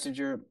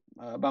 Messenger,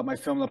 about my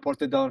film La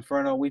Porta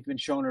dell'Inferno. We've been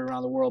showing it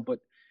around the world, but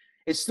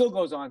it still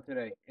goes on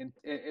today, and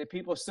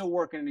people are still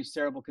working in these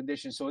terrible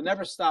conditions. So it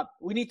never stopped.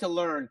 We need to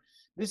learn.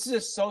 This is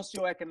a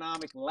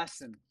socioeconomic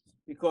lesson,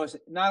 because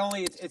not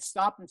only it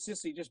stopped in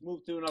Sicily, just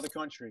moved to another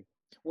country.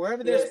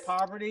 Wherever there's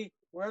poverty,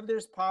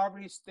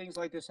 things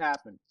like this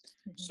happen.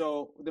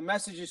 So the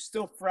message is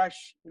still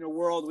fresh in the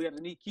world. We have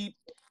to keep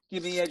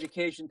giving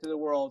education to the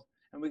world,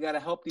 and we got to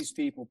help these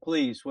people,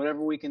 please,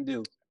 whatever we can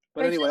do.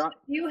 But anyway,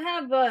 do you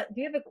have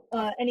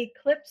any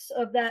clips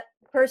of that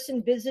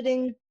person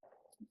visiting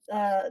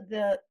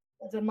the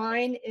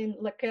mine in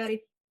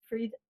Lercara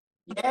Free?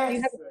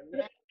 Yes.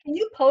 Can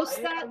you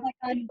post that?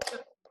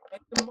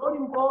 And more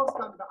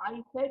important,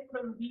 I take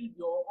a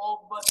video of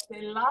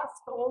the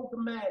last old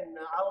man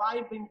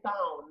alive in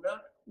town,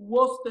 who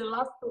was the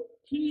last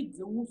kid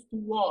who used to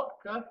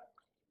work,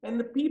 and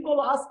the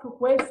people ask a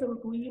question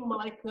to him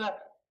like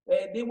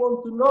they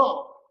want to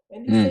know,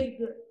 and he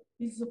said,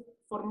 "This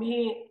for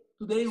me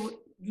today.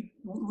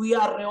 We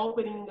are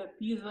reopening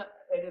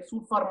this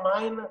sulfur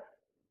mine,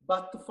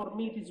 but for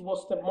me this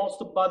was the most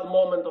bad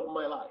moment of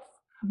my life."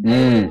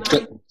 And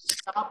I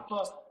up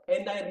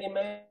and I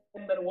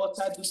remember what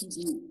I had to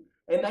do.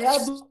 And I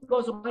had to,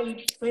 because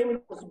my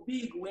family was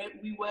big.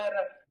 We were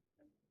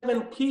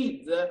 7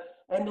 kids,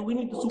 and we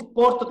need to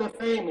support the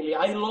family.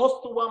 I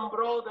lost one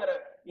brother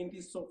in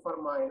this sulfur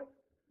mine.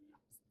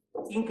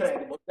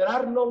 Incredible. There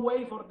are no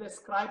way for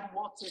describe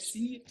what I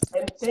see,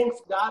 and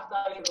thanks God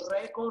I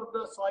record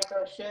so I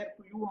can share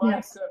to you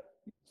my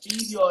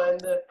video,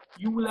 and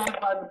you will have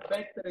a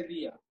better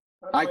idea.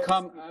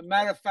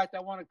 Matter of fact, I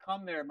want to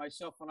come there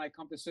myself when I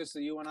come to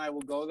Sicily. You and I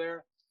will go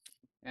there,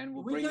 and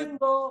we'll bring it.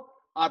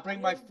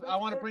 I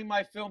want to bring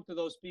my film to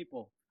those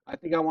people. I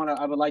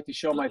would like to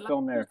show my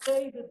film there.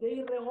 Say that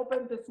they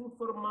reopened the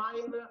sulfur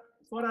mine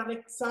for an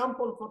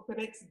example for the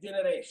next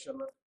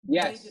generation.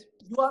 Yes.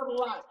 You are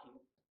lucky.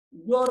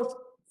 Your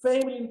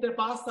family in the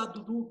past had to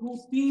do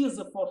this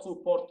for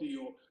support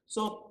you.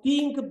 So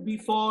think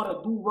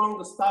before do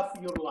wrong stuff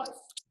in your life.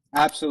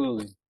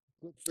 Absolutely.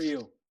 Good for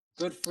you.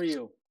 Good for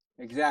you.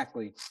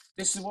 Exactly.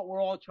 This is what we're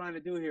all trying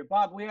to do here.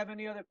 Bob, we have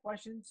any other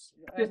questions?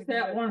 Just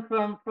that one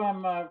from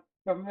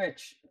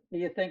Rich. Do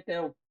you think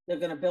they're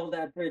going to build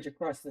that bridge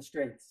across the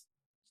straits?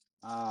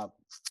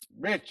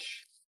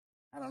 Rich.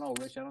 I don't know,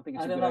 Rich. I don't think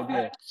it's I a don't good know.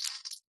 idea.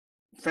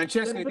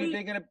 Francesco, The do you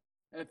think they're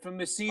gonna from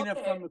Messina,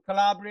 from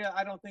Calabria?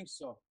 I don't think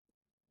so.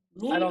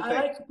 Me, I don't think.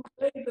 like to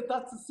say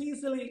that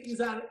Sicily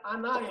is an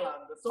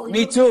island. So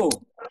Me you too.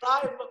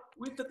 arrive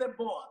with the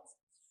boat.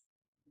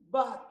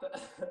 But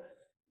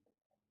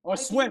Or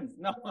swim.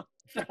 No.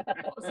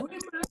 swim,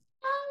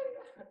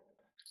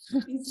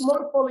 it's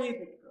more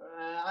political.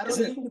 I don't Is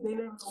it? think they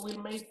never will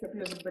make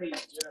this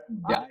bridge.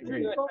 Yeah, I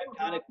agree. A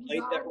tectonic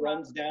plate that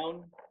runs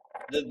down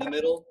the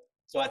middle.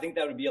 So I think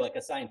that would be like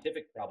a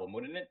scientific problem,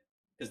 wouldn't it?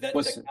 Because that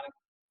tectonic,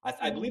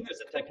 I believe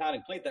there's a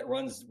tectonic plate that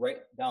runs right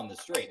down the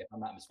strait, if I'm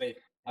not mistaken.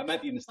 I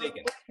might be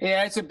mistaken.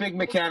 Yeah, it's a big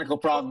mechanical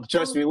problem.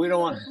 Trust me, we don't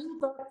want.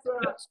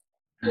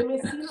 The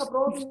Messina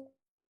province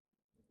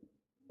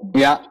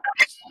Yeah.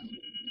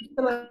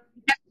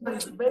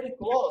 is very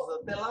close.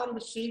 The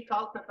land shake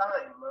all the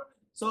time.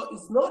 So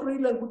it's not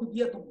really a good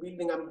idea to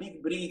building a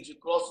big bridge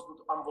close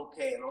to a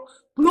volcano.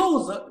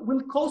 Plus,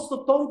 will cost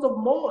tons of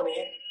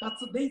money that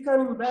they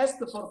can invest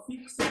for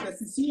fix the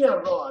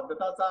Sicilian road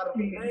that are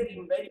very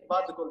in very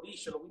bad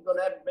condition. We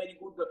don't have very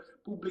good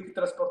public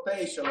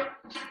transportation.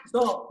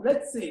 So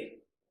let's see.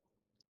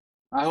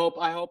 I hope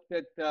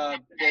that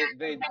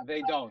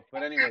they don't.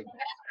 But anyway.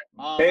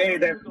 Hey,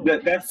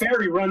 that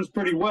ferry runs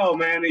pretty well,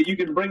 man. You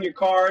can bring your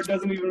car; it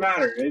doesn't even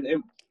matter.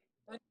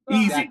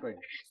 Easy. Exactly.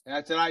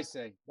 That's what I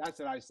say. That's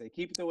what I say.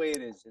 Keep it the way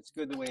it is. It's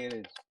good the way it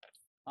is.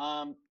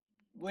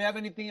 We have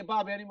anything,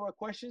 Bob? Any more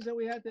questions that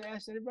we had to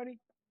ask anybody?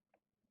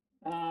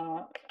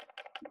 No,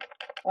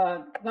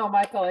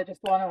 Michael. I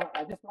just want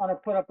to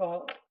put up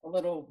a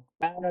little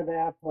banner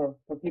there for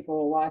people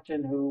who are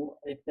watching, who,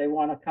 if they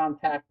want to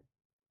contact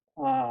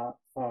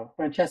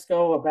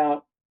Francesco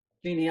about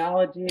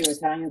genealogy or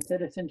Italian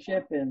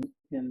citizenship in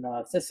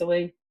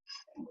Sicily.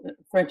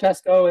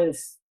 Francesco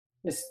is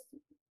just.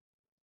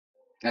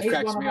 That He's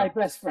cracks one of me my up.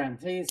 best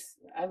friends.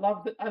 I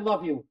love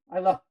you.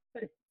 He's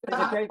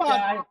a great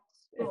guy.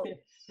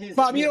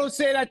 Bob, you don't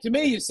say that to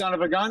me, you son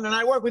of a gun, and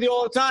I work with you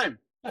all the time.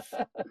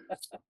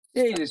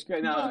 Jesus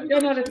Christ. No.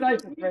 You're not as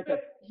nice as Francesco.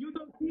 You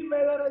don't feel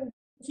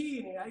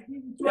arancini. I give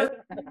you You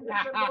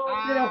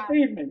don't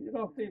feed me. You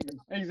don't feed me.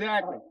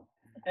 Exactly.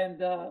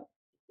 And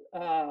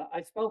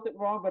I spelled it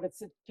wrong, but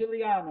it's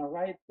Siciliana,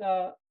 right?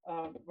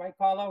 Right,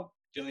 Carlo?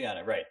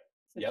 Juliana, right.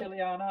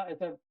 Siciliana.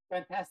 It's a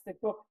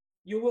fantastic book.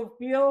 You will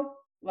feel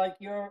like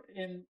you're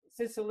in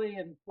Sicily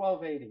in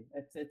 1280.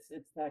 It's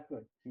that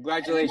good.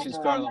 Congratulations,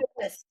 Carlo.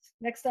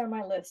 Next on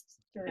my list.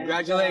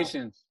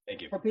 Congratulations.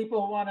 Thank you. For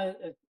people who want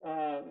to,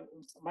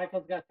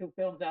 Michael's got 2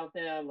 films out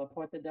there. La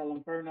Porta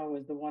dell'Inferno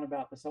is the one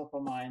about the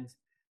sulfur mines,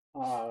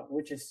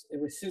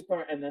 it was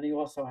super. And then he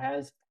also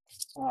has,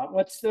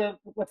 what's the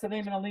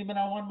name of the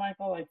Limino one,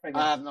 Michael? I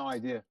forget. I have no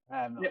idea.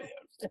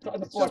 It's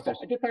on the fourth. I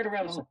just heard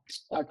around.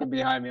 Fucking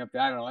behind me up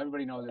there. I don't know.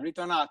 Everybody knows it.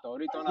 Ritornato.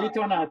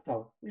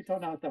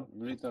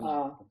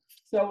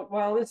 So,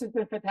 well, this has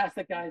been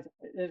fantastic, guys.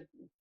 It's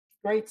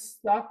great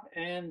stuff,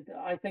 and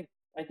I think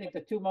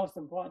the 2 most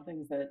important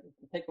things that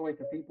to take away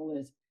for people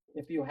is,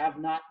 if you have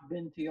not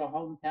been to your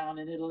hometown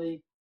in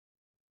Italy,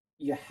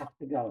 you have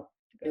to go.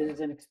 It is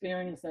an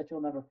experience that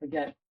you'll never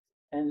forget.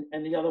 And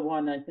the other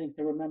one I think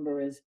to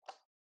remember is,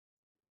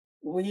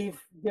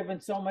 we've given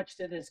so much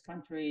to this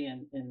country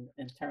in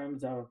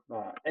terms of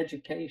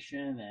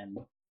education and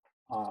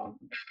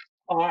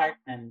art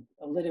and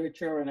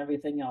literature and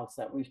everything else,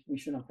 that we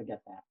shouldn't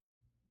forget that.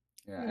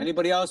 Yeah.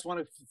 Anybody else want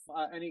to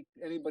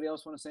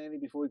say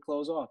anything before we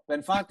close off?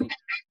 Benfanti.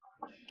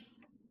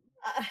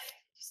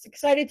 Just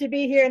excited to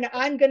be here, and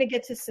I'm going to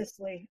get to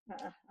Sicily.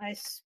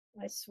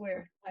 I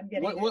swear, I'm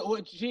getting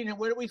What, Gene?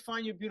 Where do we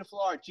find your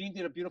beautiful art? Gene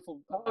did a beautiful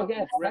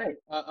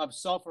of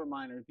sulfur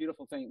miner,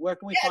 beautiful thing. Where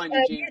can we find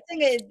you,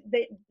 Gene?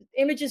 The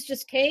images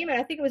just came, and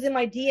I think it was in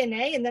my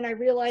DNA, and then I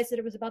realized that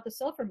it was about the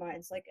sulfur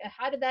mines. Like,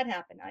 how did that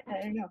happen? I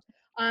don't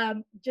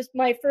know. Just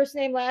my first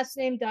name, last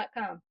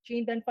name.com,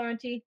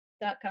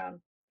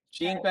 GeneBenfanti.com.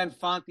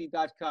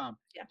 GeneBenfanti.com.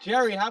 Yeah.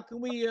 Jerry, how can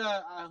we?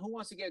 Who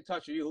wants to get in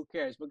touch with you? Who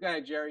cares? But go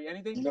ahead, Jerry.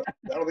 Anything? No,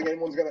 I don't think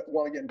anyone's gonna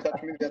want to get in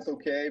touch with me. That's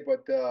okay,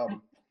 but.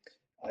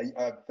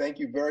 I thank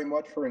you very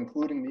much for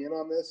including me in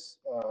on this.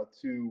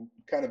 To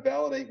kind of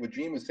validate what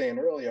Gene was saying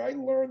earlier, I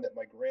learned that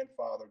my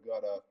grandfather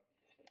got a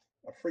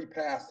free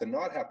pass to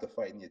not have to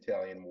fight in the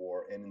Italian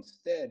War, and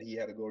instead he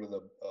had to go to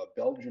the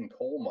Belgian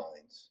coal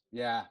mines.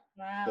 Yeah.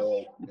 Wow.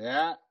 So,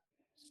 yeah.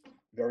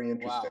 Very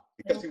interesting. Wow.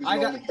 Because he was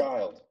an only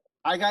child.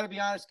 I got to be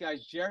honest,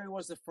 guys. Jerry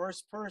was the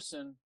first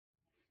person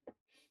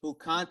who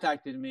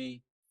contacted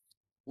me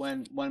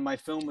when my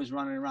film was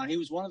running around. He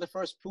was one of the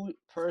first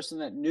person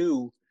that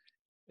knew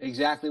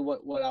exactly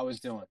what I was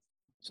doing.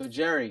 So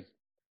Jerry,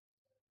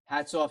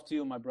 Hats off to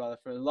you, my brother,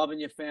 for loving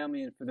your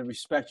family and for the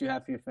respect you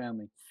have for your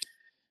family.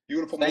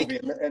 Beautiful movie.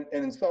 And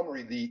in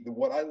summary, the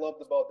what I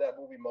loved about that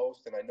movie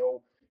most, and I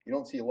know you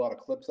don't see a lot of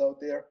clips out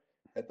there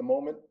at the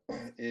moment,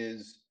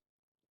 is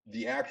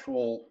the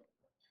actual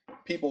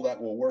people that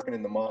were working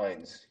in the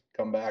mines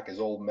come back as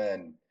old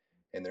men,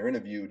 and they're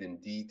interviewed in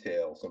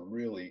detail, some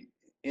really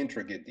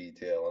intricate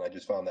detail, and I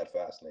just found that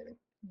fascinating.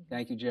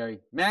 Thank you, Jerry.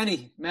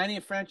 Manny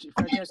and Francesca,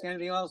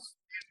 anything else?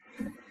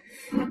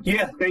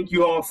 Yeah, thank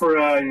you all for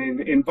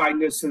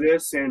inviting us to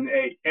this, and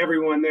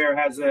everyone there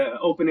has an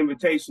open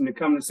invitation to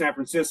come to San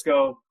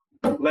Francisco.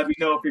 Let me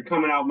know if you're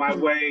coming out my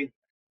way.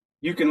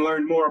 You can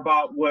learn more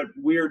about what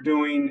we're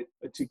doing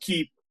to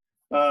keep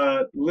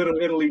Little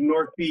Italy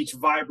North Beach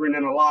vibrant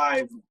and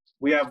alive.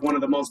 We have one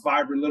of the most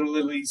vibrant Little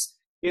Italies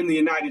in the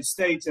United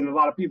States, and a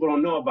lot of people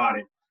don't know about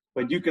it.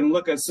 But you can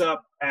look us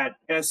up at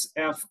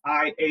sfiac.org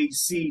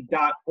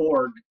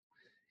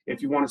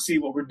if you want to see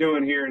what we're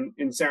doing here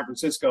in San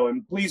Francisco.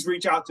 And please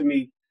reach out to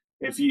me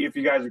if you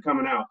guys are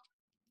coming out.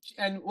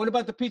 And what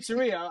about the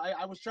pizzeria?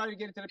 I was trying to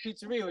get into the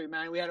pizzeria,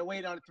 man. We had to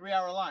wait on a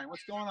 3-hour line.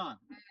 What's going on?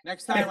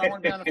 Next time I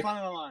want to be on the front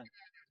of the line.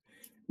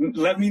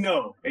 Let me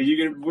know.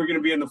 We're going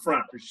to be in the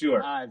front for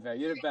sure. All right, man.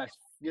 You're the best.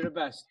 You're the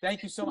best.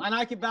 Thank you so much. And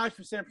I can vouch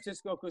for San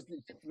Francisco because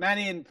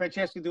Manny and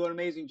Francesca do an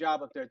amazing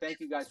job up there. Thank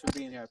you guys for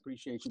being here. I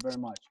appreciate you very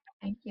much.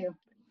 Thank you.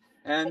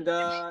 And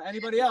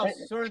anybody else?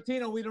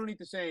 Sorrentino, we don't need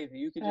to say anything.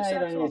 You can just I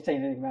don't need to say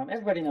anything about him.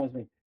 Everybody knows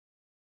me.